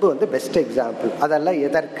 கிளப் பெஸ்ட் எக்ஸாம்பிள். அதெல்லாம்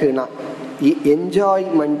எதற்குனா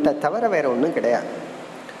என்ஜாய்மெண்ட்டை தவிர வேற ஒன்றும் கிடையாது.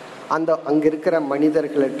 அங்க இருக்கிற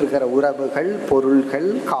மனிதர்கள் இருக்கிற உறவுகள், பொருள்கள்,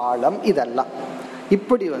 காலம், இதெல்லாம்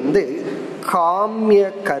இப்படி காமிய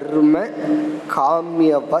கர்ம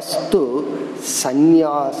காமிய வஸ்து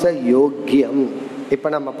சந்நியாச யோக்கியம். இப்ப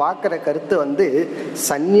நம்ம பார்க்கிற கருத்து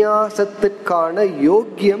சந்நியாசத்துக்கான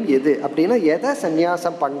யோக்கியம் எது அப்படின்னா, எதை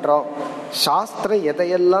சந்நியாசம் பண்றோம், சாஸ்திரம்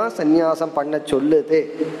எதையெல்லாம் சந்நியாசம் பண்ண சொல்லுது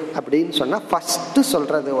அப்படின்னு சொன்னா ஃபர்ஸ்ட்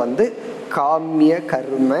சொல்றது காமிய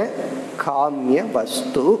கர்ம காமிய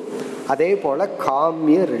வஸ்து. அதே போல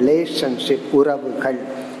காமிய ரிலேஷன்ஷிப், உறவுகள்,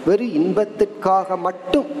 வெறும் இன்பத்திற்காக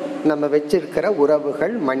மட்டும் நம்ம வச்சிருக்கிற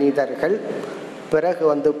உறவுகள், மனிதர்கள், பிறகு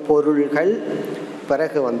பொருள்கள்,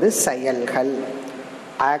 பிறகு செயல்கள்,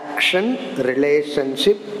 ஆக்ஷன்,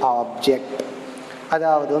 ரிலேஷன்ஷிப், ஆப்ஜெக்ட்.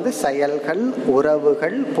 அதாவது செயல்கள்,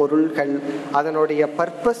 உறவுகள், பொருள்கள், அதனுடைய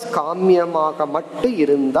பர்பஸ் காமியமாக மட்டும்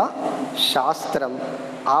இருந்தா சாஸ்திரம்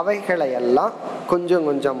அவைகளையெல்லாம் கொஞ்சம்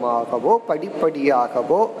கொஞ்சமாகவோ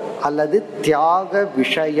படிப்படியாகவோ அல்லது தியாக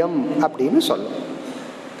விஷயம் அப்படின்னு சொல்லும்,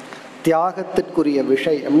 தியாகத்திற்குரிய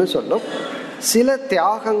விஷயம்னு சொல்லும். சில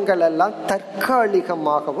தியாகங்கள் எல்லாம்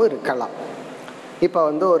தற்காலிகமாகவும் இருக்கலாம். இப்போ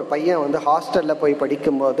ஒரு பையன் ஹாஸ்டல்ல போய்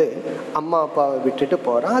படிக்கும்போது அம்மா அப்பாவை விட்டுட்டு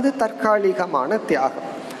போறான், அது தற்காலிகமான தியாகம்.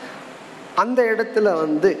 அந்த இடத்துல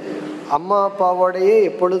அம்மா அப்பாவோடையே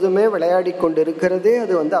எப்பொழுதுமே விளையாடி கொண்டு இருக்கிறதே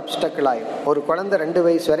அது அப்டக்கிள் ஆயிடும். ஒரு குழந்தை 2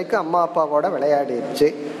 வயசு வரைக்கும் அம்மா அப்பாவோட விளையாடிடுச்சு,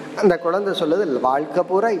 அந்த குழந்தை சொல்லுது வாழ்க்கை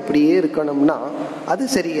பூரா இப்படியே இருக்கணும்னா அது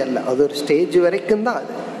சரியல்ல. அது ஒரு ஸ்டேஜ் வரைக்கும் தான்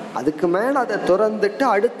அது, அதுக்கு மேல அதை துறந்துட்டு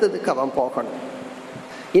அடுத்ததுக்கு அவன் போகணும்.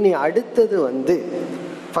 இனி அடுத்தது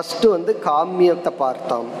ஃபர்ஸ்ட் காமியத்தை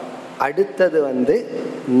பார்த்தோம், அடுத்தது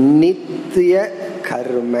நித்திய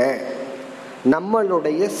கர்ம,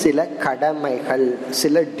 நம்மளுடைய சில கடமைகள்,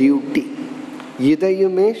 சில டியூட்டி,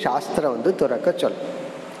 இதையுமே சாஸ்திரம் துறக்க சொல்லும்.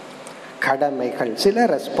 கடமைகள், சில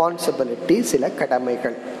ரெஸ்பான்சிபிலிட்டி, சில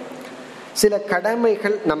கடமைகள். சில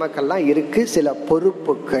கடமைகள் நமக்கெல்லாம் இருக்கு, சில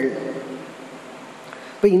பொறுப்புகள்.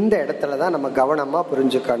 இப்ப இந்த இடத்துலதான் நம்ம கவனமா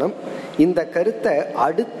புரிஞ்சுக்கணும். இந்த கருத்தை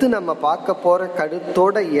அடுத்து நம்ம பார்க்க போற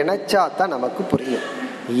கருத்தோட இணைச்சாதான் நமக்கு புரியும்.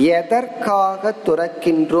 எதற்காக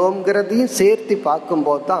துறக்கின்றோம்ங்கிறதையும் சேர்த்து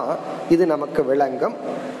பார்க்கும்போது தான் இது நமக்கு விளங்கும்.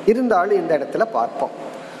 இருந்தாலும் இந்த இடத்துல பார்ப்போம்.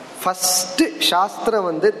 ஃபர்ஸ்ட்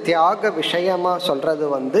சாஸ்திரம் தியாக விஷயமா சொல்றது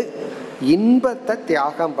இன்பத்தை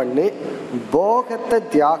தியாகம் பண்ணு, போகத்தை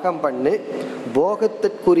தியாகம் பண்ணு,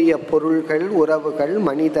 போகத்திற்குரிய பொருள்கள், உறவுகள்,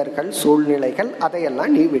 மனிதர்கள், சூழ்நிலைகள்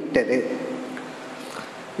அதையெல்லாம் நீ விட்டுரு.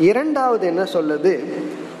 இரண்டாவது என்ன சொல்லுது,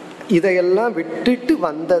 இதையெல்லாம் விட்டுட்டு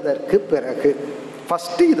வந்ததற்கு பிறகு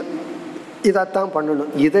ஃபர்ஸ்ட் இதைத்தான்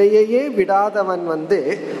பண்ணணும். இதையே விடாதவன்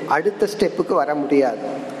அடுத்த ஸ்டெப்புக்கு வர முடியாது.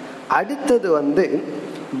 அடுத்தது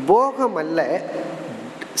போகம் அல்ல,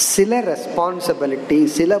 சில ரெஸ்பான்சிபிலிட்டி,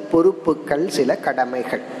 சில பொறுப்புகள், சில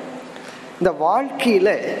கடமைகள். இந்த வாழ்க்கையில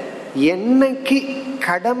என்னைக்கு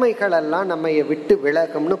கடமைகள் எல்லாம் நம்ம விட்டு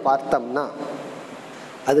விலகும்னு பார்த்தோம்னா,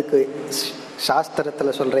 அதுக்கு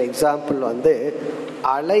சாஸ்திரத்துல சொல்ற எக்ஸாம்பிள்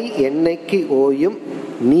அலை என்னைக்கு ஓயும்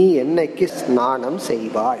நீ என்னைக்கு ஸ்நானம்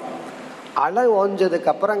செய்வாய். அலை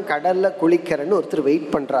ஓஞ்சதுக்கு அப்புறம் கடல்ல குளிக்கிறன்னு ஒருத்தர்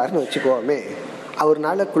வெயிட் பண்றாருன்னு வச்சுக்கோமே,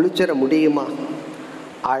 அவர்னால குளிச்சிட முடியுமா?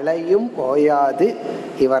 அலையும் ஓயாது,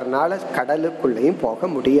 இவர்னால கடலுக்குள்ளேயும் போக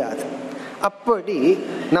முடியாது. அப்படி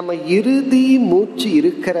நம்ம இறுதி மூச்சு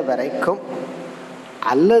இருக்கிற வரைக்கும்,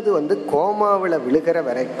 அல்லது கோமாவில் விழுகிற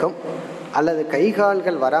வரைக்கும், அல்லது கை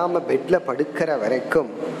கால்கள் வராம பெட்ல படுக்கிற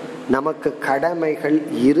வரைக்கும் நமக்கு கடமைகள்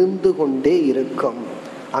இருந்து கொண்டே இருக்கும்.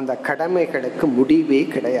 அந்த கடமைகளுக்கு முடிவே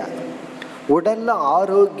கிடையாது. உடல்ல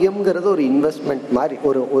ஆரோக்கியம்ங்கிறது ஒரு இன்வெஸ்ட்மெண்ட் மாதிரி,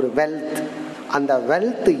 ஒரு வெல்த். அந்த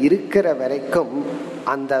வெல்த் இருக்கிற வரைக்கும்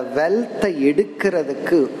அந்த வெல்த்தை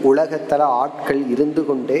எடுக்கிறதுக்கு உலகத்துல ஆட்கள் இருந்து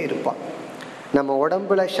கொண்டே இருப்பாங்க. நம்ம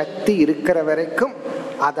உடம்புல சக்தி இருக்கிற வரைக்கும்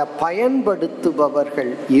அதை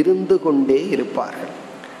பயன்படுத்துபவர்கள் இருந்து கொண்டே இருப்பார்கள்.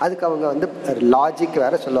 அதுக்கு அவங்க லாஜிக்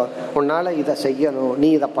வேற சொல்லுவாங்க, உன்னால இதை செய்யணும், நீ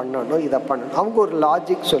இதை பண்ணணும், இதை பண்ணணும். அவங்க ஒரு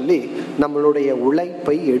லாஜிக் சொல்லி நம்மளுடைய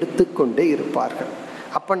உழைப்பை எடுத்துக்கொண்டே இருப்பார்கள்.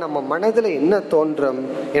 அப்ப நம்ம மனதுல என்ன தோன்றும்?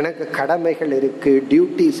 எனக்கு கடமைகள் இருக்கு,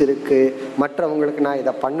 டியூட்டிஸ் இருக்கு, மற்றவங்களுக்கு நான்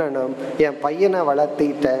இதை பண்ணணும், என் பையனை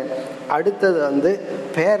வளர்த்திட்டேன், அடுத்தது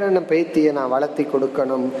பேரனை பேத்தியை நான் வளர்த்தி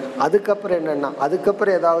கொடுக்கணும், அதுக்கப்புறம் என்னன்னா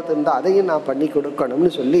அதுக்கப்புறம் ஏதாவது இருந்தால் அதையும் நான் பண்ணி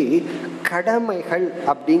கொடுக்கணும்னு சொல்லி கடமைகள்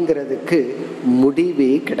அப்படிங்கிறதுக்கு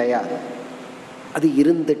முடிவே கிடையாது. அது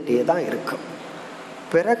இருந்துட்டே தான் இருக்கும்.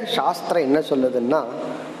 பிறகு சாஸ்திரம் என்ன சொல்லுதுன்னா,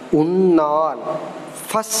 உன்னால்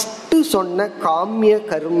ஃபர்ஸ்ட் சொன்ன காமிய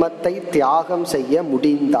கர்மத்தை தியாகம் செய்ய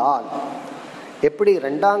முடிந்தால், எப்படி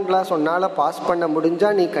 2ஆம் கிளாஸ் உன்னால பாஸ் பண்ண முடிஞ்சா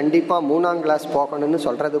நீ கண்டிப்பா 3ஆம் கிளாஸ் போகணும்னு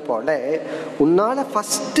சொல்றது போல, உன்னால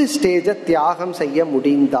ஃபர்ஸ்ட் ஸ்டேஜை தியாகம் செய்ய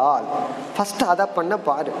முடிந்தால் ஃபர்ஸ்ட் அதை பண்ண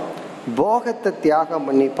பாரு. போகத்தை தியாகம்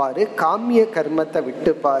பண்ணி பாரு, காமிய கர்மத்தை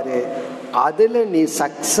விட்டு பாரு. அதுல நீ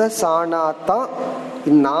சக்சஸ் ஆனாதான்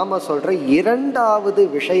நாம சொல்ற 2வது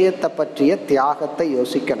விஷயத்தை பற்றிய தியாகத்தை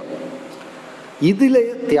யோசிக்கணும். இதுல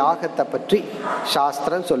தியாகத்தை பற்றி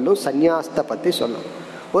சாஸ்திரம் சொல்லும், சந்நியாசத்தை பத்தி சொல்லும்.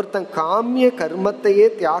 ஒருத்தன் காமிய கர்மத்தையே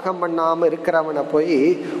தியாகம் பண்ணாம இருக்கிறவனை போய்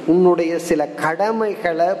உன்னுடைய சில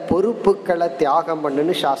கடமைகளை பொறுப்புகளை தியாகம்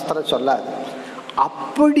பண்ணுன்னு சாஸ்திரம் சொல்லாது.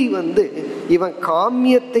 அப்படி இவன்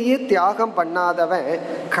காமியத்தையே தியாகம் பண்ணாதவன்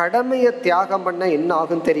கடமையை தியாகம் பண்ண என்ன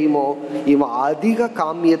ஆகும் தெரியுமோ? இவன் அதிக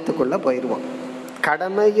காமியத்துக்குள்ள போயிடுவான்.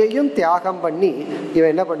 கடமையையும் தியாகம் பண்ணி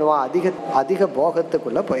இவன் என்ன பண்ணுவான்? அதிக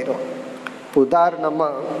போகத்துக்குள்ள போயிடுவான். உதாரணமா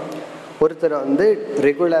ஒருத்தர்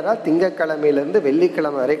ரெகுலரா திங்கக்கிழமையிலேருந்து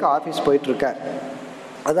வெள்ளிக்கிழமை வரைக்கும் ஆஃபீஸ் போயிட்டு இருக்கார்.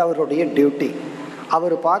 அது அவருடைய டியூட்டி.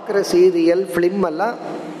 அவர் பார்க்குற சீரியல் ஃபிலிம் எல்லாம்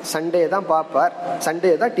சண்டே தான் பார்ப்பார்.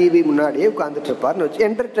 சண்டே தான் டிவி முன்னாடியே உட்காந்துட்டு இருப்பார்னு வச்சு,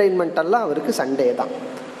 என்டர்டெயின்மெண்ட் எல்லாம் அவருக்கு சண்டே தான்.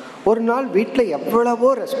 ஒரு நாள் வீட்டில்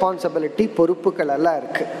எவ்வளவோ ரெஸ்பான்சிபிலிட்டி பொறுப்புகள் எல்லாம்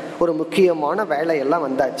இருக்கு, ஒரு முக்கியமான வேலையெல்லாம்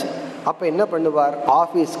வந்தாச்சு. அப்போ என்ன பண்ணுவார்?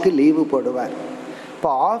 ஆஃபீஸ்க்கு லீவு போடுவார்.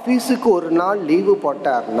 இப்போ ஆஃபீஸுக்கு ஒரு நாள் லீவு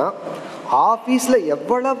போட்டார்னா ஆஃபீஸ்ல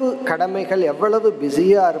எவ்வளவு கடமைகள், எவ்வளவு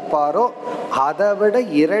பிஸியா இருப்பாரோ அதை விட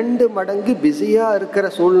 2 மடங்கு பிஸியா இருக்கிற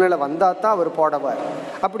சூழ்நிலை வந்தா தான் அவர் போடுவார்.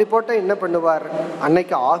 அப்படி போட்டா என்ன பண்ணுவார்?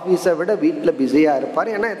 அன்னைக்கு ஆஃபீஸை விட வீட்டில் பிஸியா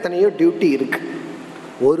இருப்பார். ஏன்னா எத்தனையோ டியூட்டி இருக்கு.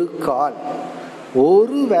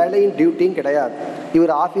 ஒரு வேலையும் டியூட்டியும் கிடையாது.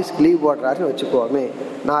 இவர் ஆஃபீஸ்க்கு லீவ் போடுறாருன்னு வச்சுக்கோமே,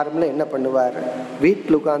 நார்மலாக என்ன பண்ணுவார்?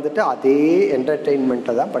 வீட்டில் உட்காந்துட்டு அதே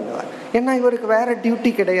என்டர்டெயின்மெண்ட்டை தான் பண்ணுவார். ஏன்னா இவருக்கு வேற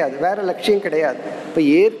டியூட்டி கிடையாது, வேற லட்சியம் கிடையாது. இப்போ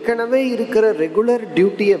ஏற்கனவே இருக்கிற ரெகுலர்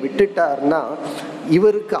டியூட்டியை விட்டுட்டார்னா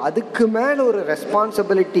இவருக்கு அதுக்கு மேலே ஒரு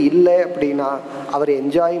ரெஸ்பான்சிபிலிட்டி இல்லை. அப்படின்னா அவர்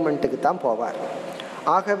என்ஜாய்மெண்ட்டுக்கு தான் போவார்.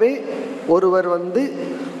 ஆகவே ஒருவர்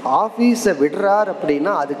ஆஃபீஸை விடுறார்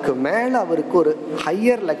அப்படின்னா அதுக்கு மேலே அவருக்கு ஒரு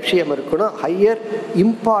ஹையர் லட்சியம் இருக்கணும், ஹையர்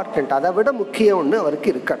இம்பார்ட்டன்ட், அதை விட முக்கியம் ஒன்று அவருக்கு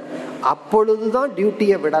இருக்கணும். அப்பொழுதுதான்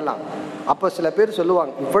டியூட்டியை விடலாம். அப்போ சில பேர்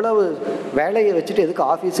சொல்லுவாங்க, இவ்வளவு வேலையை வச்சுட்டு எதுக்கு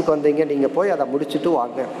ஆஃபீஸுக்கு வந்தீங்க, நீங்கள் போய் அதை முடிச்சுட்டு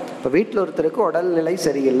வாங்க. இப்போ வீட்டில் ஒருத்தருக்கு உடல்நிலை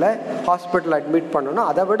சரியில்லை, ஹாஸ்பிட்டல் அட்மிட் பண்ணணும்,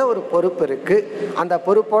 அதை விட ஒரு பொறுப்பு இருக்குது. அந்த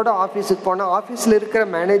பொறுப்போட ஆஃபீஸுக்கு போனால் ஆஃபீஸில் இருக்கிற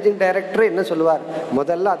மேனேஜிங் டைரக்டர் என்ன சொல்லுவார்?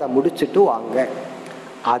 முதல்ல அதை முடிச்சுட்டு வாங்க.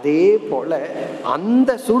 அதே போல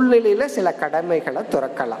அந்த சூழ்நிலையில சில கடமைகளை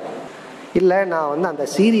துறக்கலாம். இல்லை நான் அந்த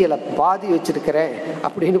சீரியலை பாதி வச்சிருக்கிறேன்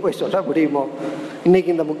அப்படின்னு போய் சொல்ல முடியுமோ?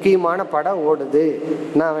 இன்னைக்கு இந்த முக்கியமான படம் ஓடுது,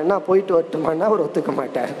 நான் வேணா போயிட்டு வரட்டுமான்னா அவர் ஒத்துக்க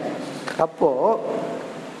மாட்டார். அப்போ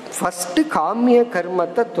ஃபர்ஸ்ட் காமிய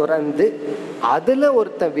கர்மத்தை துறந்து அதுல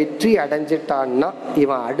ஒருத்தன் வெற்றி அடைஞ்சிட்டான்னா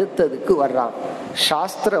இவன் அடுத்ததுக்கு வர்றான்.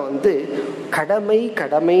 சாஸ்திரம் கடமை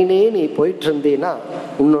கடமைனே நீ போயிட்டு இருந்தீன்னா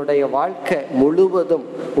உன்னுடைய வாழ்க்கை முழுவதும்,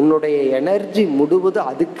 உன்னுடைய எனர்ஜி முழுவதும்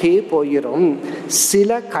அதுக்கே போயிடும்.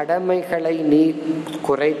 சில கடமைகளை நீ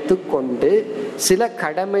குறைத்து கொண்டு, சில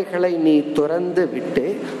கடமைகளை நீ துறந்து விட்டு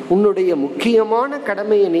உன்னுடைய முக்கியமான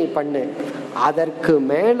கடமையை நீ பண்ணு. அதற்கு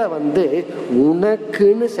மேல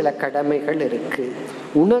உனக்குன்னு சில கடமைகள் இருக்கு,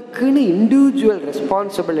 உனக்குன்னு இண்டிவிஜுவல்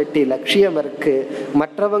ரெஸ்பான்சிபிலிட்டி, லட்சியம் இருக்கு.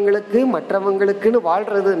 மற்றவங்களுக்குன்னு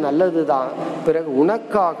வாழ்றது நல்லதுதான், பிறகு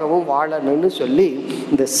உனக்காகவும் வாழணும்னு சொல்லி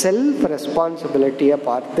இந்த செல்ஃப் ரெஸ்பான்சிபிலிட்டியை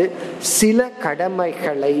பார்த்து சில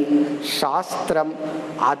கடமைகளை சாஸ்திரம்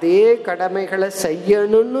அதே கடமைகளை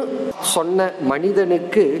செய்யணும்னு சொன்ன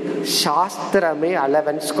மனிதனுக்கு சாஸ்திரமே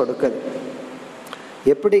அலவன்ஸ் கொடுக்குது.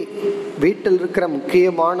 எப்படி வீட்டில் இருக்கிற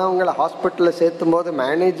முக்கியமானவங்களை ஹாஸ்பிட்டலில் சேர்த்தும் போது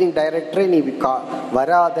மேனேஜிங் டைரக்டரே நீ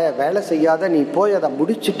வராத, வேலை செய்யாத, நீ போய் அதை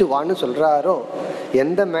முடிச்சுட்டு வான்னு சொல்றாரோ,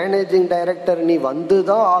 எந்த மேனேஜிங் டைரக்டர் நீ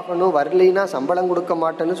வந்துதான் ஆகணும், வரலினா சம்பளம் கொடுக்க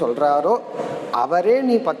மாட்டேன்னு சொல்றாரோ, அவரே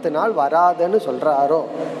நீ 10 நாள் வராதன்னு சொல்றாரோ,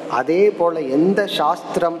 அதே போல எந்த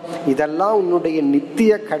சாஸ்திரம் இதெல்லாம் உன்னுடைய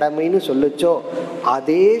நித்திய கடமைன்னு சொல்லுச்சோ,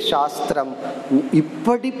 அதே சாஸ்திரம்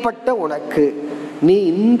இப்படிப்பட்ட உனக்கு நீ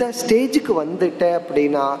இந்த ஸ்டேஜுக்கு வந்துட்ட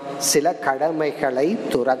அப்படின்னா சில கடமைகளை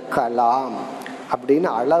துறக்கலாம் அப்படின்னு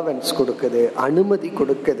அலவன்ஸ் கொடுக்குது, அனுமதி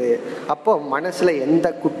கொடுக்குது. அப்போ மனசுல எந்த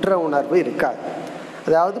குற்ற உணர்வு இருக்காது.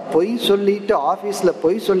 அதாவது பொய் சொல்லிட்டு, ஆபீஸ்ல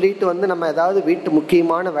பொய் சொல்லிட்டு நம்ம ஏதாவது வீட்டு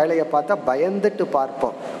முக்கியமான வேலையை பார்த்தா பயந்துட்டு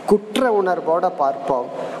பார்ப்போம், குற்ற உணர்வோட பார்ப்போம்.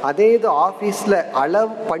 அதே இது ஆபீஸ்ல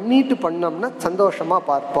அளவு பண்ணிட்டு பண்ணோம்னா சந்தோஷமா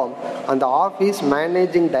பார்ப்போம். அந்த ஆபீஸ்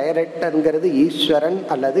மேனேஜிங் டைரக்டர்ங்கிறது ஈஸ்வரன்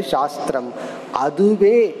அல்லது சாஸ்திரம்.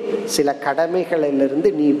 அதுவே சில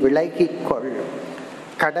கடமைகளிலிருந்து நீ விலகிக்கொள்,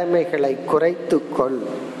 கடமைகளை குறைத்துக்கொள்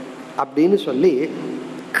அப்படின்னு சொல்லி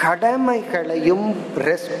கடமைகளையும்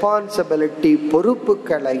ரெஸ்பான்சிபிலிட்டி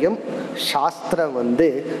பொறுப்புகளையும் சாஸ்திரம்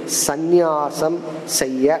சந்நியாசம்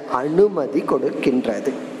செய்ய அனுமதி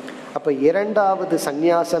கொடுக்கின்றது. அப்ப இரண்டாவது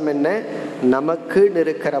சந்நியாசம் என்ன? நமக்கு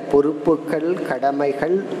இருக்கிற பொறுப்புகள்,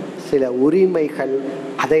 கடமைகள், சில உரிமைகள்,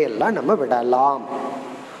 அதையெல்லாம் நம்ம விடலாம்.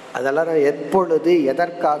 அதெல்லாம் எப்பொழுது,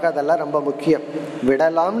 எதற்காக, அதெல்லாம் ரொம்ப முக்கியம்.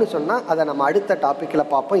 விடலாம்னு சொன்னா அதை நம்ம அடுத்த டாபிக்ல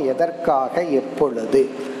பார்ப்போம். எதற்காக, எப்பொழுது.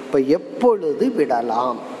 இப்ப எப்பொழுது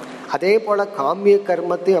விடலாம். அதே போல காமிய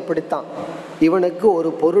கர்மத்தையும் அப்படித்தான். இவனுக்கு ஒரு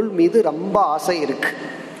பொருள் மீது ரொம்ப ஆசை இருக்கு,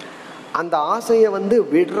 அந்த ஆசையை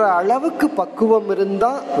விடுற அளவுக்கு பக்குவம்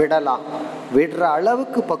இருந்தா விடலாம். விடுற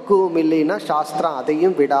அளவுக்கு பக்குவம் இல்லைன்னா சாஸ்திரம்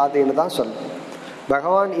அதையும் விடாதேன்னு தான் சொல்லும்.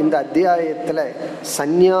 பகவான் இந்த அத்தியாயத்துல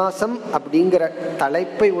சந்நியாசம் அப்படிங்கிற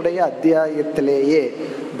தலைப்பை உடைய அத்தியாயத்திலேயே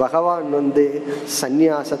பகவான்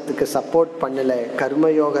சந்நியாசத்துக்கு சப்போர்ட் பண்ணல,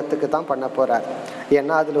 கர்மயோகத்துக்கு தான் பண்ண போறார்.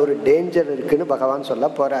 ஏன்னா அதுல ஒரு டேஞ்சர் இருக்குன்னு பகவான் சொல்ல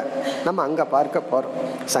போறார். நம்ம அங்க பார்க்க போறோம்.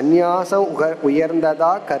 சந்நியாசம்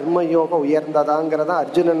உயர்ந்ததா, கர்மயோகம் உயர்ந்ததாங்கிறதா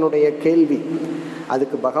அர்ஜுனனுடைய கேள்வி.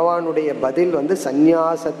 அதுக்கு பகவானுடைய பதில்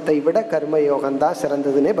சந்நியாசத்தை விட கர்மயோகம் தான்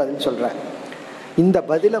சிறந்ததுன்னே பதில் சொல்ற. இந்த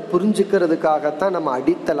பதிலை புரிஞ்சுக்கிறதுக்காகத்தான் நம்ம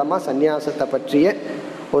அடித்தளமா சந்நியாசத்தை பற்றிய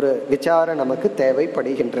ஒரு விசாரம் நமக்கு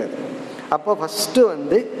தேவைப்படுகின்றது. அப்போ ஃபர்ஸ்ட்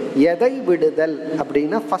எதை விடுதல்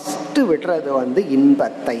அப்படின்னா, ஃபர்ஸ்ட் விடுறது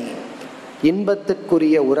இன்பத்தை,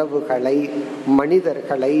 இன்பத்துக்குரிய உறவுகளை,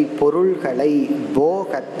 மனிதர்களை, பொருள்களை,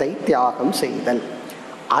 போகத்தை தியாகம் செய்தல்.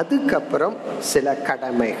 அதுக்கப்புறம் சில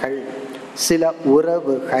கடமைகள், சில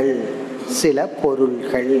உறவுகள், சில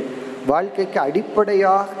பொருள்கள். வாழ்க்கைக்கு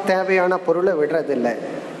அடிப்படையாக தேவையான பொருளை விடுறதில்லை,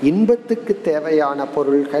 இன்பத்துக்கு தேவையான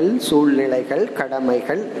பொருள்கள், சூழ்நிலைகள்,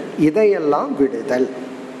 கடமைகள், இதையெல்லாம் விடுதல்.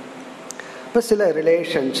 இப்ப சில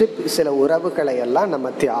ரிலேஷன்ஷிப், சில உறவுகளை எல்லாம் நம்ம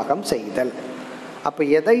தியாகம் செய்தல். அப்ப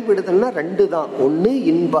எதை விடுதல்னா 2 தான். ஒன்று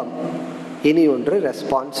இன்பம், இனி ஒன்று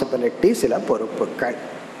ரெஸ்பான்சிபிலிட்டி, சில பொறுப்புகள்.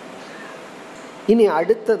 இனி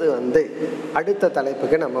அடுத்தது அடுத்த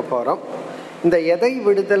தலைப்புக்கு நம்ம போறோம். இந்த எதை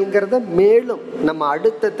விடுதல்ங்கிறத மேலும் நம்ம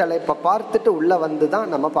அடுத்த தலைப்பை பார்த்துட்டு உள்ள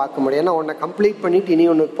தான் நம்ம பார்க்க முடியும். ஏன்னா ஒன்றை கம்ப்ளீட் பண்ணிட்டு இனி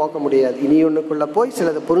ஒன்றுக்கு போக முடியாது. இனி ஒன்றுக்குள்ள போய்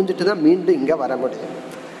சிலதை புரிஞ்சுட்டு தான் மீண்டும் இங்க வர முடியும்.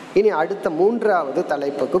 இனி அடுத்த 3வது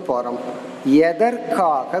தலைப்புக்கு போறோம்.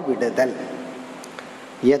 எதற்காக விடுதல்,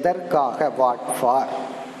 எதற்காக, வாட் ஃபார்.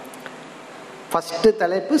 ஃபர்ஸ்ட்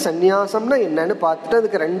தலைப்பு சந்நியாசம்னா என்னன்னு பார்த்துட்டு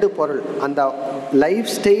அதுக்கு 2 பொருள். அந்த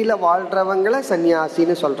லைஃப் ஸ்டைல வாழ்றவங்களை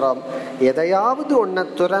சன்னியாசின்னு சொல்றோம். எதையாவது ஒன்ன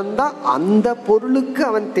துறந்தா அந்த பொருளுக்கு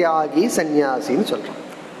அவன் தியாகி, சன்னியாசின்னு சொல்றான்.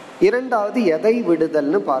 2வது எதை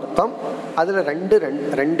விடுதல்னு பார்த்தோம். அதுல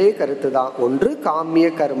ரெண்டே கருத்து தான். ஒன்று காமிய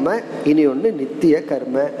கர்ம, இனி ஒன்று நித்திய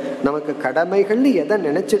கர்ம. நமக்கு கடமைகள்னு எதை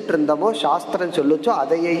நினைச்சிட்டு இருந்தோமோ சாஸ்திரம் சொல்லுச்சோ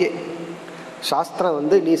அதையே. சாஸ்திரம்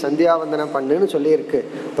நீ சந்தியாவந்தனம் பண்ணுன்னு சொல்லியிருக்கு,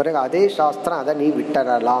 பிறகு அதே சாஸ்திரம் அதை நீ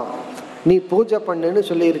விட்டுறலாம். நீ பூஜை பண்ணுன்னு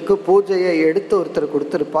சொல்லியிருக்கு, பூஜையை எடுத்து ஒருத்தர்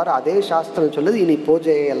கொடுத்திருப்பார், அதே சாஸ்திரம் சொல்லுது இனி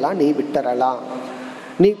பூஜையெல்லாம் நீ விட்டுறலாம்.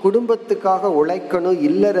 நீ குடும்பத்துக்காக உழைக்கணும்,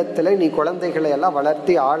 இல்லறத்துல நீ குழந்தைகளை எல்லாம்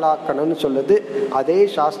வளர்த்தி ஆளாக்கணும்னு சொல்லுது, அதே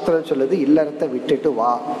சாஸ்திரம் சொல்லுது இல்லறத்தை விட்டுட்டு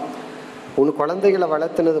வா. உன் குழந்தைகளை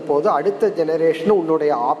வளர்த்துனது போது அடுத்த ஜெனரேஷன்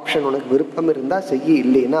உன்னுடைய ஆப்ஷன், உனக்கு விருப்பம் இருந்தா செய்ய,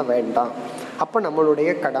 இல்லைன்னா வேண்டாம். அப்ப நம்மளுடைய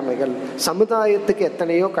கடமைகள், சமுதாயத்துக்கு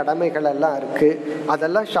எத்தனையோ கடமைகள் எல்லாம் இருக்கு,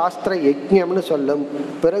 அதெல்லாம் சாஸ்திர யஜ்ஞம்னு சொல்லும்.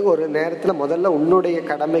 பிறகு ஒரு நேரத்துல முதல்ல உன்னுடைய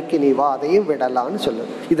கடமைக்கு நீ வா, அதையும் விடலான்னு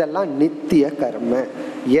சொல்லும். இதெல்லாம் நித்திய கர்ம.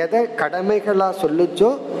 எதை கடமைகளா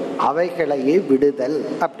சொல்லுச்சோ அவைகளையே விடுதல்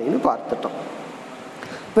அப்படின்னு பார்த்துட்டோம்.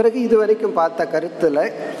 பிறகு இதுவரைக்கும் பார்த்த கருத்துல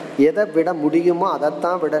எதை விட முடியுமோ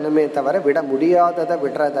அதைத்தான் விடணுமே தவிர விட முடியாததை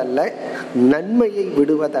விடுறதல்ல, நன்மையை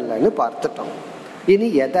விடுவதல்லன்னு பார்த்துட்டோம். இனி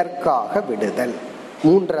எதற்காக விடுதல்,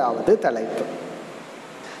 மூன்றாவது தலைப்பு.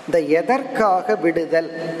 இந்த எதற்காக விடுதல்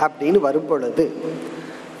அப்படின்னு வரும் பொழுது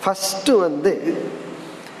ஃபர்ஸ்ட்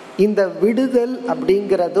இந்த விடுதல்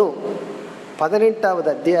அப்படிங்கிறதும் 18வது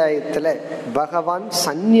அத்தியாயத்துல பகவான்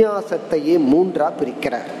சந்நியாசத்தையே மூன்றா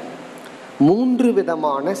பிரிக்கிறார். 3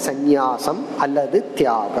 விதமான சந்நியாசம் அல்லது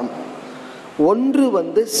தியாகம்.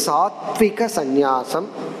 ஒன்று சாத்விக சந்நியாசம்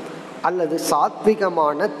அல்லது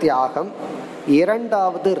சாத்விகமான தியாகம்,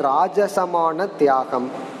 இரண்டாவது ராஜசமான தியாகம்,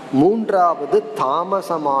 மூன்றாவது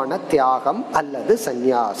தாமசமான தியாகம் அல்லது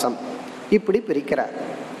சந்நியாசம். இப்படி பிரிக்கிறார்.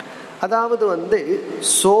 அதாவது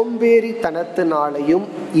சோம்பேறித்தனத்தினாலையும்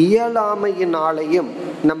இயலாமையினாலையும்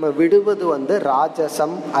நம்ம விடுவது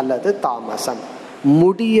ராஜசம் அல்லது தாமசம்.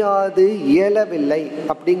 முடியாது, இயலவில்லை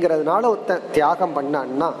அப்படிங்கிறதுனால ஒருத்தன் தியாகம்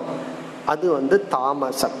பண்ணான்னா அது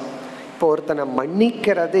தாமசம். இப்போ ஒருத்தனை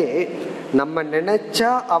மன்னிக்கிறதே நம்ம நினைச்சா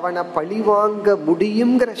அவனை பழிவாங்க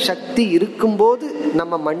முடியுங்கிற சக்தி இருக்கும்போது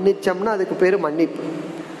நம்ம மன்னிச்சோம்னா அதுக்கு பேரு மன்னிப்பு.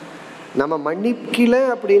 நம்ம மன்னிக்கல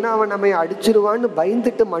அப்படின்னா அவன் நம்ம அடிச்சிருவான்னு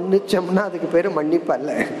பயந்துட்டு மன்னிச்சோம்னா அதுக்கு பேரு மன்னிப்பு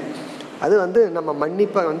அல்ல. அது நம்ம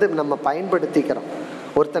மன்னிப்பை நம்ம பயன்படுத்திக்கிறோம்.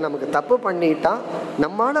 ஒருத்தர் நமக்கு தப்பு பண்ணிட்டா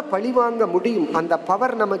நம்மால பழி வாங்க முடியும், அந்த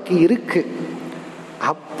பவர் நமக்கு இருக்கு.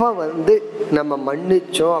 அப்ப நம்ம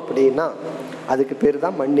மன்னிச்சோம் அப்படின்னா அதுக்கு பேரு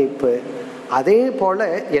தான் மன்னிப்பு. அதே போல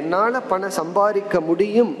என்னால பணம் சம்பாதிக்க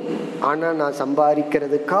முடியும், ஆனா நான்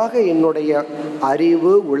சம்பாதிக்கிறதுக்காக என்னுடைய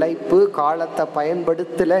அறிவு, உழைப்பு, காலத்தை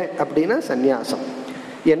பயன்படுத்தல அப்படின்னா சந்நியாசம்.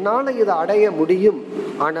 என்னால இதை அடைய முடியும்,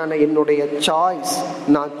 ஆனா என்னுடைய சாய்ஸ்,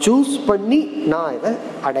 நான் சூஸ் பண்ணி நான் இதை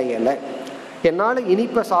அடையலை. என்னால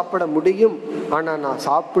இனிப்பை சாப்பிட முடியும், ஆனா நான்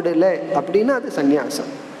சாப்பிடல அப்படின்னா அது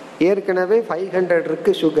சந்நியாசம். ஏற்கனவே 500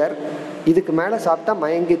 இருக்கு சுகர், இதுக்கு மேல சாப்பிட்டா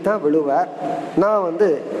மயங்கித்தான் விழுவார். நான்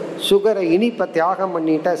சுகரை இனிப்பை தியாகம்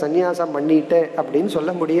பண்ணிட்டேன், சந்நியாசம் பண்ணிட்டேன் அப்படின்னு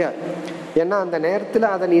சொல்ல முடியாது. ஏன்னா அந்த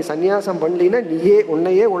நேரத்துல அதை நீ சந்நியாசம் பண்ணலின்னா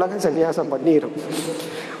உன்னையே உலகம் சந்நியாசம் பண்ணிடும்.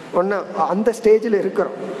 அந்த ஸ்டேஜில்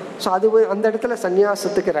இருக்கிறோம். ஸோ அது அந்த இடத்துல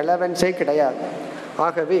சந்நியாசத்துக்கு ரெலவன்ஸே கிடையாது.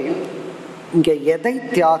 ஆகவே இங்க எதை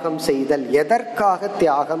தியாகம் செய்தல், எதற்காக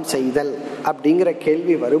தியாகம் செய்தல் அப்படிங்கிற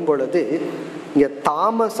கேள்வி வரும் பொழுது இங்க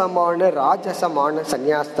தாமசமான ராஜசமான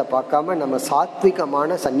சந்நியாசத்தை பார்க்காம நம்ம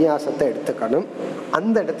சாத்விகமான சந்நியாசத்தை எடுத்துக்கணும்.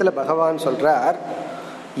 அந்த இடத்துல பகவான் சொல்றார்,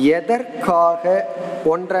 எதற்காக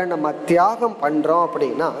ஒன்றை நம்ம தியாகம் பண்றோம்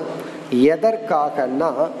அப்படின்னா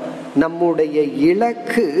எதற்காகனா நம்முடைய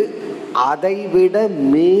இலக்கு அதைவிட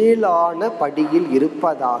மேலான படியில்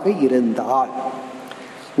இருப்பதாக இருந்தால்,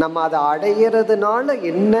 நம்ம அதை அடையிறதுனால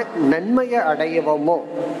என்ன நன்மையை அடையவோமோ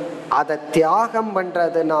அதை தியாகம்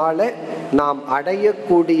பண்றதுனால நாம்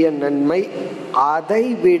அடையக்கூடிய நன்மை அதை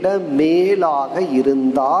விட மேலாக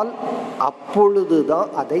இருந்தால்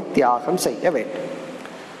அப்பொழுதுதான் அதை தியாகம் செய்ய வேண்டும்.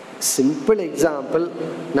 சிம்பிள் எக்ஸாம்பிள்,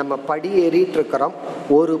 நம்ம படி ஏறிட்டு இருக்கிறோம்,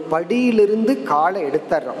 ஒரு படியிலிருந்து காலை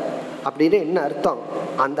எடுத்துறோம் அப்படின்னு என்ன அர்த்தம்?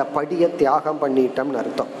 அந்த படியை தியாகம் பண்ணிட்டோம்னு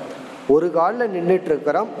அர்த்தம். ஒரு காலில் நின்றுட்டு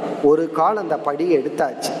இருக்கிறோம், ஒரு கால் அந்த படியை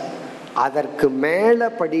எடுத்தாச்சு, அதற்கு மேல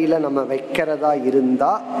படியில நம்ம வைக்கிறதா இருந்தா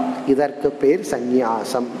இதற்கு பேர்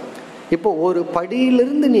சந்நியாசம். இப்போ ஒரு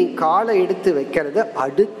படியிலிருந்து நீ காலை எடுத்து வைக்கிறது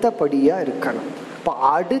அடுத்த படியா இருக்கணும். இப்போ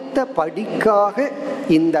அடுத்த படிக்காக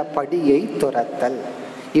இந்த படியை துரத்தல்.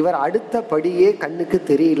 இவர் அடுத்த படியே கண்ணுக்கு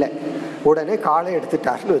தெரியல, உடனே காலை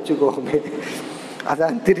எடுத்துட்டாருன்னு வச்சுக்கோமே,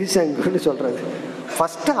 அதான் திரிசங்குன்னு சொல்றது.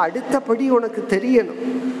 ஃபர்ஸ்ட் அடுத்த படி உனக்கு தெரியணும்.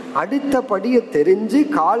 அடுத்த படியை தெரிஞ்சு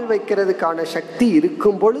கால் வைக்கிறதுக்கான சக்தி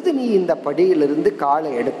இருக்கும் பொழுது நீ இந்த படியிலிருந்து காலை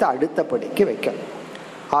எடுத்து அடுத்த படிக்கு வைக்க.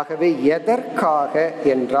 ஆகவே எதற்காக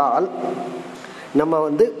என்றால் நம்ம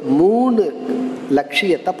 3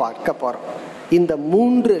 லட்சியத்தை பார்க்க போறோம். இந்த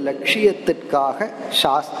 3 லட்சியத்திற்காக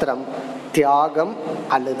சாஸ்திரம் தியாகம்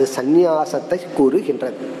அல்லது சந்நியாசத்தை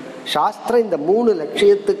கூறுகின்றது. சாஸ்திரம் இந்த 3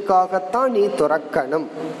 லட்சியத்துக்காகத்தான் நீ துறக்கணும்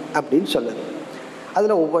அப்படின்னு சொல்லுது.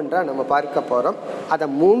 அதுல ஒவ்வொன்றா நம்ம பார்க்க போறோம். அத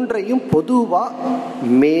மூன்றையும் பொதுவா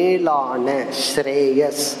மேலான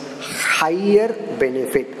ஸ்ரேயஸ், ஹையர்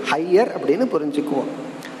பெனிஃபிட், ஹையர் அப்படின்னு புரிஞ்சுக்குவோம்.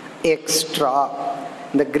 எக்ஸ்ட்ரா,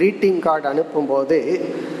 இந்த கிரீட்டிங் கார்டு அனுப்பும் போது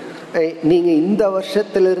நீங்க இந்த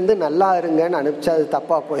வருஷத்திலிருந்து நல்லா இருங்கன்னு அனுப்பிச்சா அது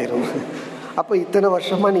தப்பா போயிடும். அப்ப இத்தனை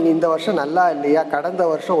வருஷமா நீங்க இந்த வருஷம் நல்லா இல்லையா, கடந்த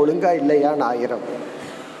வருஷம் ஒழுங்கா இல்லையான்னு ஆயிரும்.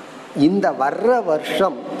 இந்த வர்ற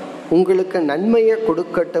வருஷம் உங்களுக்கு நன்மையை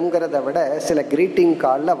கொடுக்கட்டும்ங்கிறத விட சில கிரீட்டிங்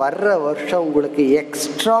கார்டில் வர்ற வருஷம் உங்களுக்கு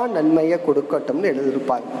எக்ஸ்ட்ரா நன்மையை கொடுக்கட்டும்னு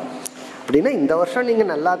எழுதியிருப்பாங்க. அப்படின்னா இந்த வருஷம் நீங்க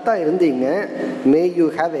நல்லா தான் இருந்தீங்க, மே யூ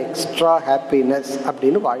ஹாவ் எக்ஸ்ட்ரா ஹாப்பினஸ்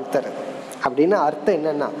அப்படின்னு வாழ்த்துறது. அப்படின்னு அர்த்தம்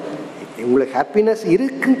என்னன்னா, உங்களுக்கு ஹாப்பினஸ்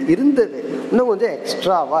இருந்தது, இன்னும் கொஞ்சம்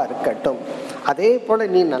எக்ஸ்ட்ராவா இருக்கட்டும். அதே போல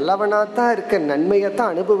நீ நல்லவனா தான் இருக்க, நன்மையை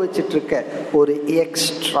தான் அனுபவிச்சுட்டு இருக்க, ஒரு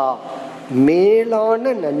எக்ஸ்ட்ரா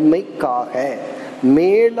மேலான நன்மைக்காக,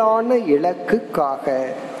 மேலான இலக்குக்காக,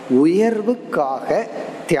 உயர்வுக்காக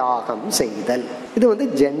தியாகம் செய்தல். இது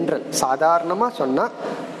ஜெனரல். சாதாரணமா சொன்னா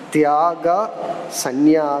Thyaga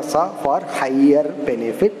சந்நியாசா for higher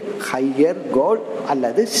benefit, higher கோல்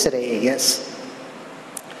அல்லது ஸ்ரேயஸ்.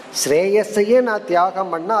 ஸ்ரேயஸையே நான் தியாகம்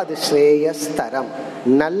பண்ணா அது ஸ்ரேயஸ் தரம்.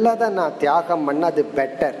 நல்லதை நான் தியாகம் பண்ணா அது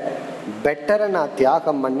பெட்டர், பெட்டரை நான்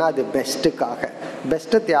தியாகம் பண்ணா அது பெஸ்ட்டுக்காக.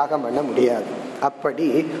 பெஸ்ட்டை தியாகம் பண்ண முடியாது. அப்படி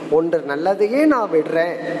ஒன்று நல்லதையே நான்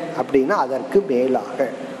விடுறேன் அப்படின்னா அதற்கு மேலாக.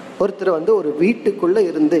 ஒருத்தர் ஒரு வீட்டுக்குள்ள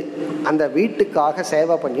இருந்து அந்த வீட்டுக்காக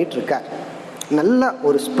சேவை பண்ணிட்டு இருக்கார், நல்ல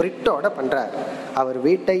ஒரு ஸ்பிரிட்டோட பண்றார். அவர்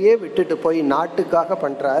வீட்டையே விட்டுட்டு போய் நாட்டுக்காக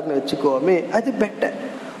பண்றாருன்னு வச்சுக்கோமே, அது பெட்டர்.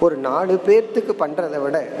 ஒரு 4 பேர்த்துக்கு பண்றதை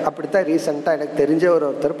விட, அப்படித்தான் ரீசெண்டா எனக்கு தெரிஞ்ச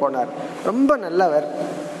ஒருத்தர் போனார், ரொம்ப நல்லவர்.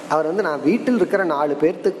 அவர் நான் வீட்டில் இருக்கிற 4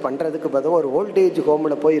 பேர்த்துக்கு பண்றதுக்கு பதில் ஒரு ஓல்டேஜ்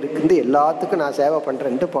ஹோம்ல போய் இருந்து எல்லாத்துக்கும் நான் சேவை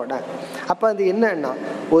பண்றேன்ட்டு போனேன். அப்ப அது என்னன்னா,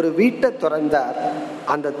 ஒரு வீட்டை துறந்தார்.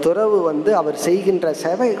 அந்த துறவு அவர் செய்கின்ற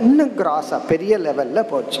சேவை இன்னும் கிராஸா பெரிய லெவல்ல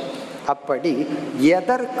போச்சு. அப்படி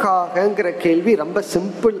எதற்காகங்கிற கேள்வி ரொம்ப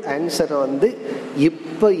சிம்பிள் ஆன்சர்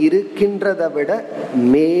இப்ப இருக்கின்றதை விட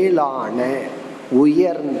மேலான,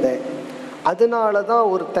 உயர்ந்த. அதனாலதான்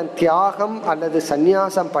ஒருத்தன் தியாகம் அல்லது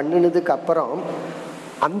சந்நியாசம் பண்ணினதுக்கு அப்புறம்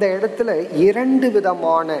அந்த இடத்துல 2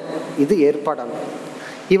 விதமான இது ஏற்படணும்.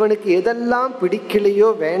 இவனுக்கு எதெல்லாம் பிடிக்கலையோ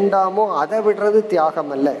வேண்டாமோ அதை விடுறது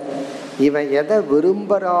தியாகம் அல்ல. இவன் எதை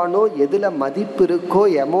விரும்புறானோ, எதுல மதிப்பு இருக்கோ,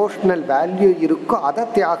 எமோஷனல் வேல்யூ இருக்கோ அதை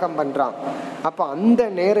தியாகம் பண்றான். அப்ப அந்த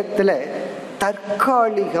நேரத்துல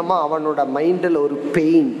தற்காலிகமா அவனோட மைண்டில் ஒரு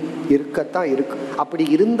பெயின் இருக்கத்தான் இருக்கு. அப்படி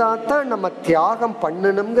இருந்தா தான் நம்ம தியாகம்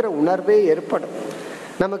பண்ணணுங்கிற உணர்வே ஏற்படும்.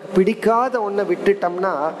 நமக்கு பிடிக்காத ஒன்றை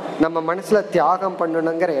விட்டுட்டோம்னா நம்ம மனசுல தியாகம்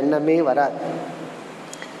பண்ணணுங்கிற எண்ணமே வராது.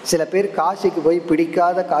 சில பேர் காசிக்கு போய்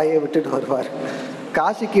பிடிக்காத காயை விட்டுட்டு வருவார்.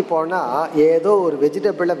 காசிக்கு போனா ஏதோ ஒரு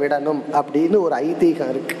வெஜிடபிளை விடணும் அப்படின்னு ஒரு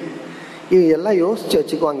ஐதீகம் இருக்கு. இதெல்லாம் யோசிச்சு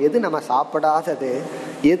வச்சுக்குவாங்க. எது நம்ம சாப்பிடாதது,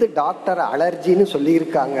 எது டாக்டர் அலர்ஜின்னு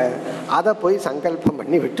சொல்லியிருக்காங்க, அதை போய் சங்கல்பம்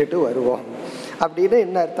பண்ணி விட்டுட்டு வருவோம். அப்படின்னு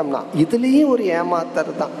என்ன அர்த்தம்னா, இதுலேயும் ஒரு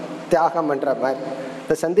ஏமாத்தர் தான் தியாகம் பண்ற மாதிரி.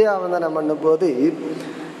 இந்த சந்தியாவந்தனம் பண்ணும் போது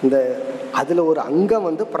இந்த அதுல ஒரு அங்கம்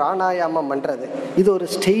பிராணாயாமம் பண்றது, இது ஒரு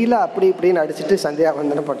ஸ்டைலா அப்படி இப்படின்னு அடிச்சுட்டு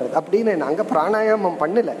சந்தியாவந்தனம் பண்றது அப்படின்னு. அங்க பிராணாயாமம்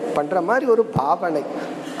பண்ற மாதிரி ஒரு பாவனை.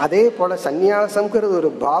 அதே போல சந்நியாசம்ங்கிறது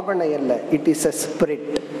ஒரு பாவனை அல்ல, இட் இஸ் அ ஸ்பிரிட்.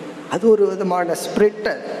 அது ஒரு விதமான ஸ்பிரிட்.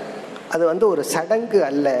 அது ஒரு சடங்கு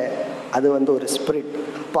அல்ல, அது ஒரு ஸ்பிரிட்.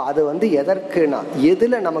 இப்போ அது எதற்குனா,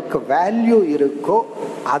 எதுல நமக்கு வேல்யூ இருக்கோ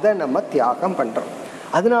அதை நம்ம தியாகம் பண்றோம்.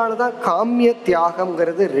 அதனாலதான் காமிய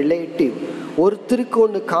தியாகம்ங்கிறது ரிலேட்டிவ். ஒருத்தருக்கு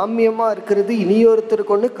ஒன்று காமியமா இருக்கிறது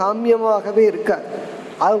இனியொருத்தருக்கு ஒன்று காமியமாகவே இருக்காது.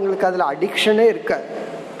 அவங்களுக்கு அதுல அடிக்ஷனே இருக்காது.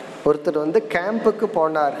 ஒருத்தர் கேம்புக்கு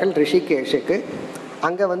போனார்கள் ரிஷிகேஷுக்கு.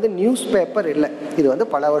 அங்க நியூஸ் பேப்பர் இல்லை. இது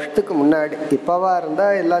பல வருஷத்துக்கு முன்னாடி. இப்பவா இருந்தா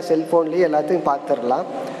எல்லா செல்போன்லயும் எல்லாத்தையும் பார்த்துடலாம்.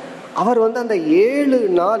 அவர் அந்த 7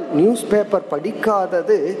 நாள் நியூஸ் பேப்பர்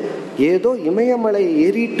படிக்காதது ஏதோ இமயமலை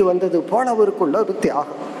ஏறிட்டு வந்தது போல அவருக்குள்ள ஒரு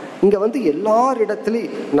தியாகம். இங்க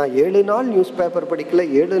எல்லாரிடத்துலயும் நான் 7 நாள் நியூஸ் பேப்பர் படிக்கல,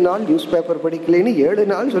 7 நாள் நியூஸ் பேப்பர் படிக்கலன்னு 7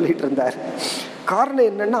 நாள் சொல்லிட்டு இருந்தார். காரணம்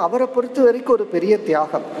என்னன்னா, அவரை பொறுத்த வரைக்கும் ஒரு பெரிய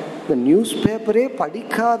தியாகம். இந்த நியூஸ் பேப்பரே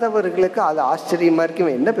படிக்காதவர்களுக்கு அது ஆச்சரியமா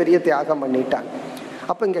இருக்கு, என்ன பெரிய தியாகம் பண்ணிட்டாங்க.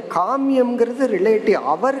 அப்ப இங்க காமியம்ங்கிறது ரிலேட்டிவ்.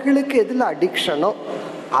 அவர்களுக்கு எதுல அடிக்ஷனோ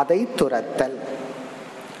அதை துரத்தல்.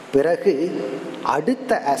 பிறகு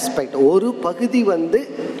அடுத்த ஆஸ்பெக்ட், ஒரு பகுதி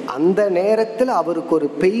அந்த நேரத்தில் அவருக்கு ஒரு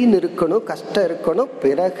பெயின் இருக்கணும், கஷ்டம் இருக்கணும்.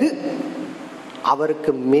 பிறகு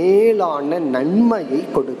அவருக்கு மேலான நன்மையை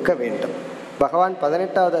கொடுக்க வேண்டும். பகவான்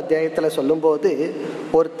 18வது அத்தியாயத்துல சொல்லும் போது,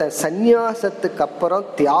 ஒருத்தன் சந்நியாசத்துக்கு அப்புறம்,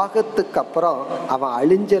 தியாகத்துக்கு அப்புறம் அவன்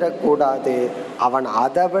அழிஞ்சிடக்கூடாது, அவன்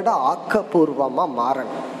அதை விட ஆக்கப்பூர்வமா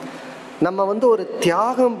மாறணும். நம்ம ஒரு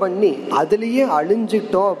தியாகம் பண்ணி அதுலயே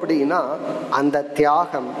அழிஞ்சிட்டோம் அப்படின்னா அந்த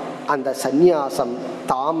தியாகம் அந்த சந்நியாசம்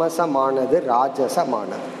தாமசமானது,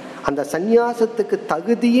 ராஜசமானது. அந்த சந்நியாசத்துக்கு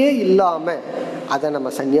தகுதியே இல்லாம அதை நம்ம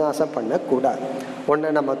சந்நியாசம் பண்ண கூடாது.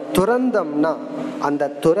 ஒன்ன நம்ம துறந்தோம்னா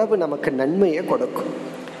அந்த துறவு நமக்கு நன்மையை கொடுக்கும்.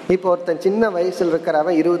 இப்போ ஒருத்தன் சின்ன வயசுல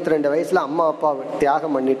இருக்கிறவன் 22 வயசுல அம்மா அப்பா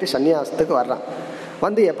தியாகம் பண்ணிட்டு சன்னியாசத்துக்கு வர்றான்.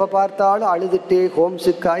 வந்து எப்ப பார்த்தாலும் அழுதுட்டே ஹோம்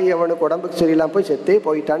சிக்காய் அவனுக்கு உடம்புக்கு சரியில்லாம போய் செத்தே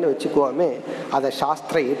போயிட்டான்னு வச்சுக்குவோமே, அதை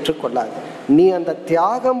சாஸ்திரம் ஏற்றுக்கொள்ளாது. நீ அந்த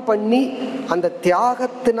தியாகம் பண்ணி அந்த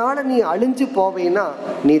தியாகத்தினால நீ அழிஞ்சு போவேன்னா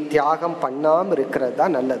நீ தியாகம் பண்ணாம இருக்கிறது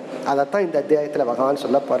தான் நல்லது. அதைத்தான் இந்த அத்தியாயத்துல பகவான்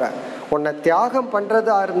சொல்ல போற. உன்னை தியாகம்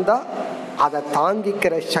பண்றதா இருந்தா அதை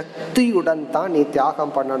தாங்கிக்கிற சக்தியுடன் தான் நீ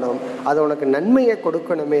தியாகம் பண்ணணும். அது உனக்கு நன்மையை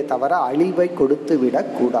கொடுக்கணுமே தவிர அழிவை கொடுத்து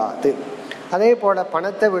விடக் கூடாது. அதே போல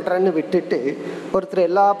பணத்தை விடுறேன்னு விட்டுட்டு ஒருத்தர்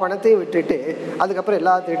எல்லா பணத்தையும் விட்டுட்டு அதுக்கப்புறம்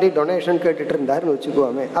எல்லாத்திட்டையும் டொனேஷன் கேட்டுட்டு இருந்தாருன்னு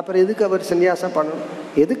வச்சுக்குவோமே, அப்புறம் எதுக்கு அவர் சன்னியாசம் பண்ணணும்?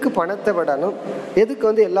 எதுக்கு பணத்தை விடணும்?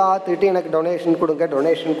 எதுக்கு எல்லாத்திட்டையும் எனக்கு டொனேஷன் கொடுங்க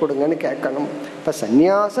டொனேஷன் கொடுங்கன்னு கேட்கணும்? இப்போ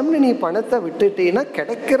சன்னியாசம்னு நீ பணத்தை விட்டுட்டீங்கன்னா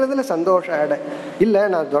கிடைக்கிறதுல சந்தோஷம் ஆட இல்லை,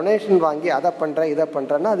 நான் டொனேஷன் வாங்கி அதை பண்ணுறேன் இதை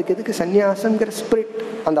பண்ணுறேன்னா அதுக்கு எதுக்கு சன்னியாசம்ங்கிற ஸ்பிரிட்,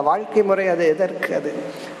 அந்த வாழ்க்கை முறை அது எதற்கு?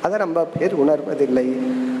 அதை ரொம்ப பேர் உணர்வதில்லை.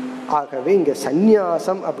 ஆகவே இங்க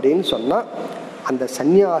சந்நியாசம் அப்படின்னு சொன்னா அந்த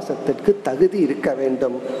சந்நியாசத்திற்கு தகுதி இருக்க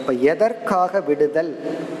வேண்டும். இப்ப எதற்காக விடுதல்,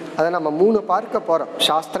 அதை நம்ம 3 பார்க்க போறோம்.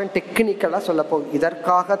 சாஸ்திரம் டெக்னிக்கலா சொல்ல போகும்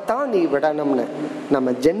இதற்காகத்தான் நீ விடணும்னு. நம்ம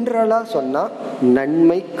ஜென்ரலா சொன்னா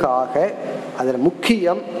நன்மைக்காக. அதுல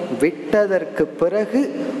முக்கியம் விட்டதற்கு பிறகு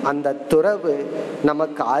அந்த துறவு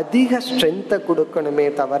நமக்கு அதிக ஸ்ட்ரென்த்தை கொடுக்கணுமே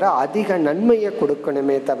தவிர, அதிக நன்மையை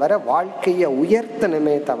கொடுக்கணுமே தவிர, வாழ்க்கையை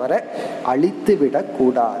உயர்த்தணுமே தவிர அழித்து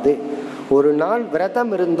விடக்கூடாது. ஒரு நாள்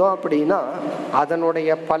விரதம் இருந்தோம் அப்படின்னா அதனுடைய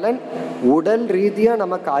பலன் உடல் ரீதியா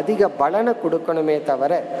நமக்கு அதிக பலனை கொடுக்கணுமே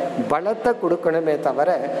தவிர, பலத்தை கொடுக்கணுமே தவிர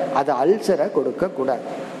அது அல்சரை கொடுக்க கூடாது.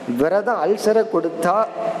 விரதம் அல்சரை கொடுத்தா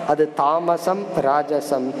அது தாமசம்,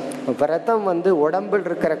 ராஜசம். விரதம் உடம்பில்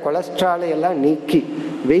இருக்கிற கொலஸ்ட்ராலை எல்லாம் நீக்கி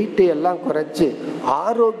வெயிட் எல்லாம் குறைச்சு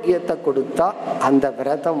ஆரோக்கியத்தை கொடுத்தா அந்த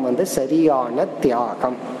விரதம் சரியான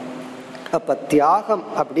தியாகம். அப்ப தியாகம்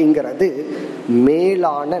அப்படிங்கிறது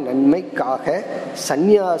மேலான நன்மைக்காக,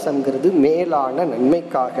 சந்நியாசம்ங்கிறது மேலான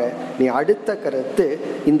நன்மைக்காக. நீ அடுத்த கருத்து,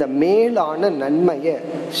 இந்த மேலான நன்மையை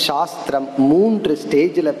சாஸ்திரம் 3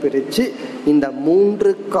 ஸ்டேஜில் பிரிச்சு இந்த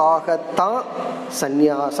 3க்காகத்தான்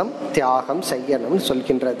சந்நியாசம் தியாகம் செய்யணும்னு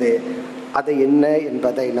சொல்கின்றது. அது என்ன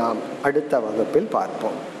என்பதை நாம் அடுத்த வகுப்பில்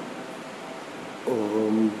பார்ப்போம்.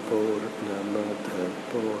 ஓம் பூர்ணமத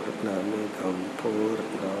பூர்ணமிதம்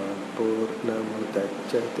பூர்ணாத்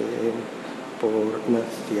பூர்ணமுதச்யதே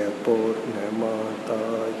பூர்ணஸ்ய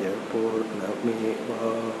பூர்ணமாதாய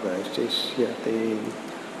பூர்ணமேவாவசிஷ்யதே.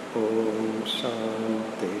 ஓம்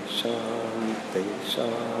சாந்தி சாந்தி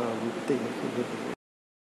சாந்தி.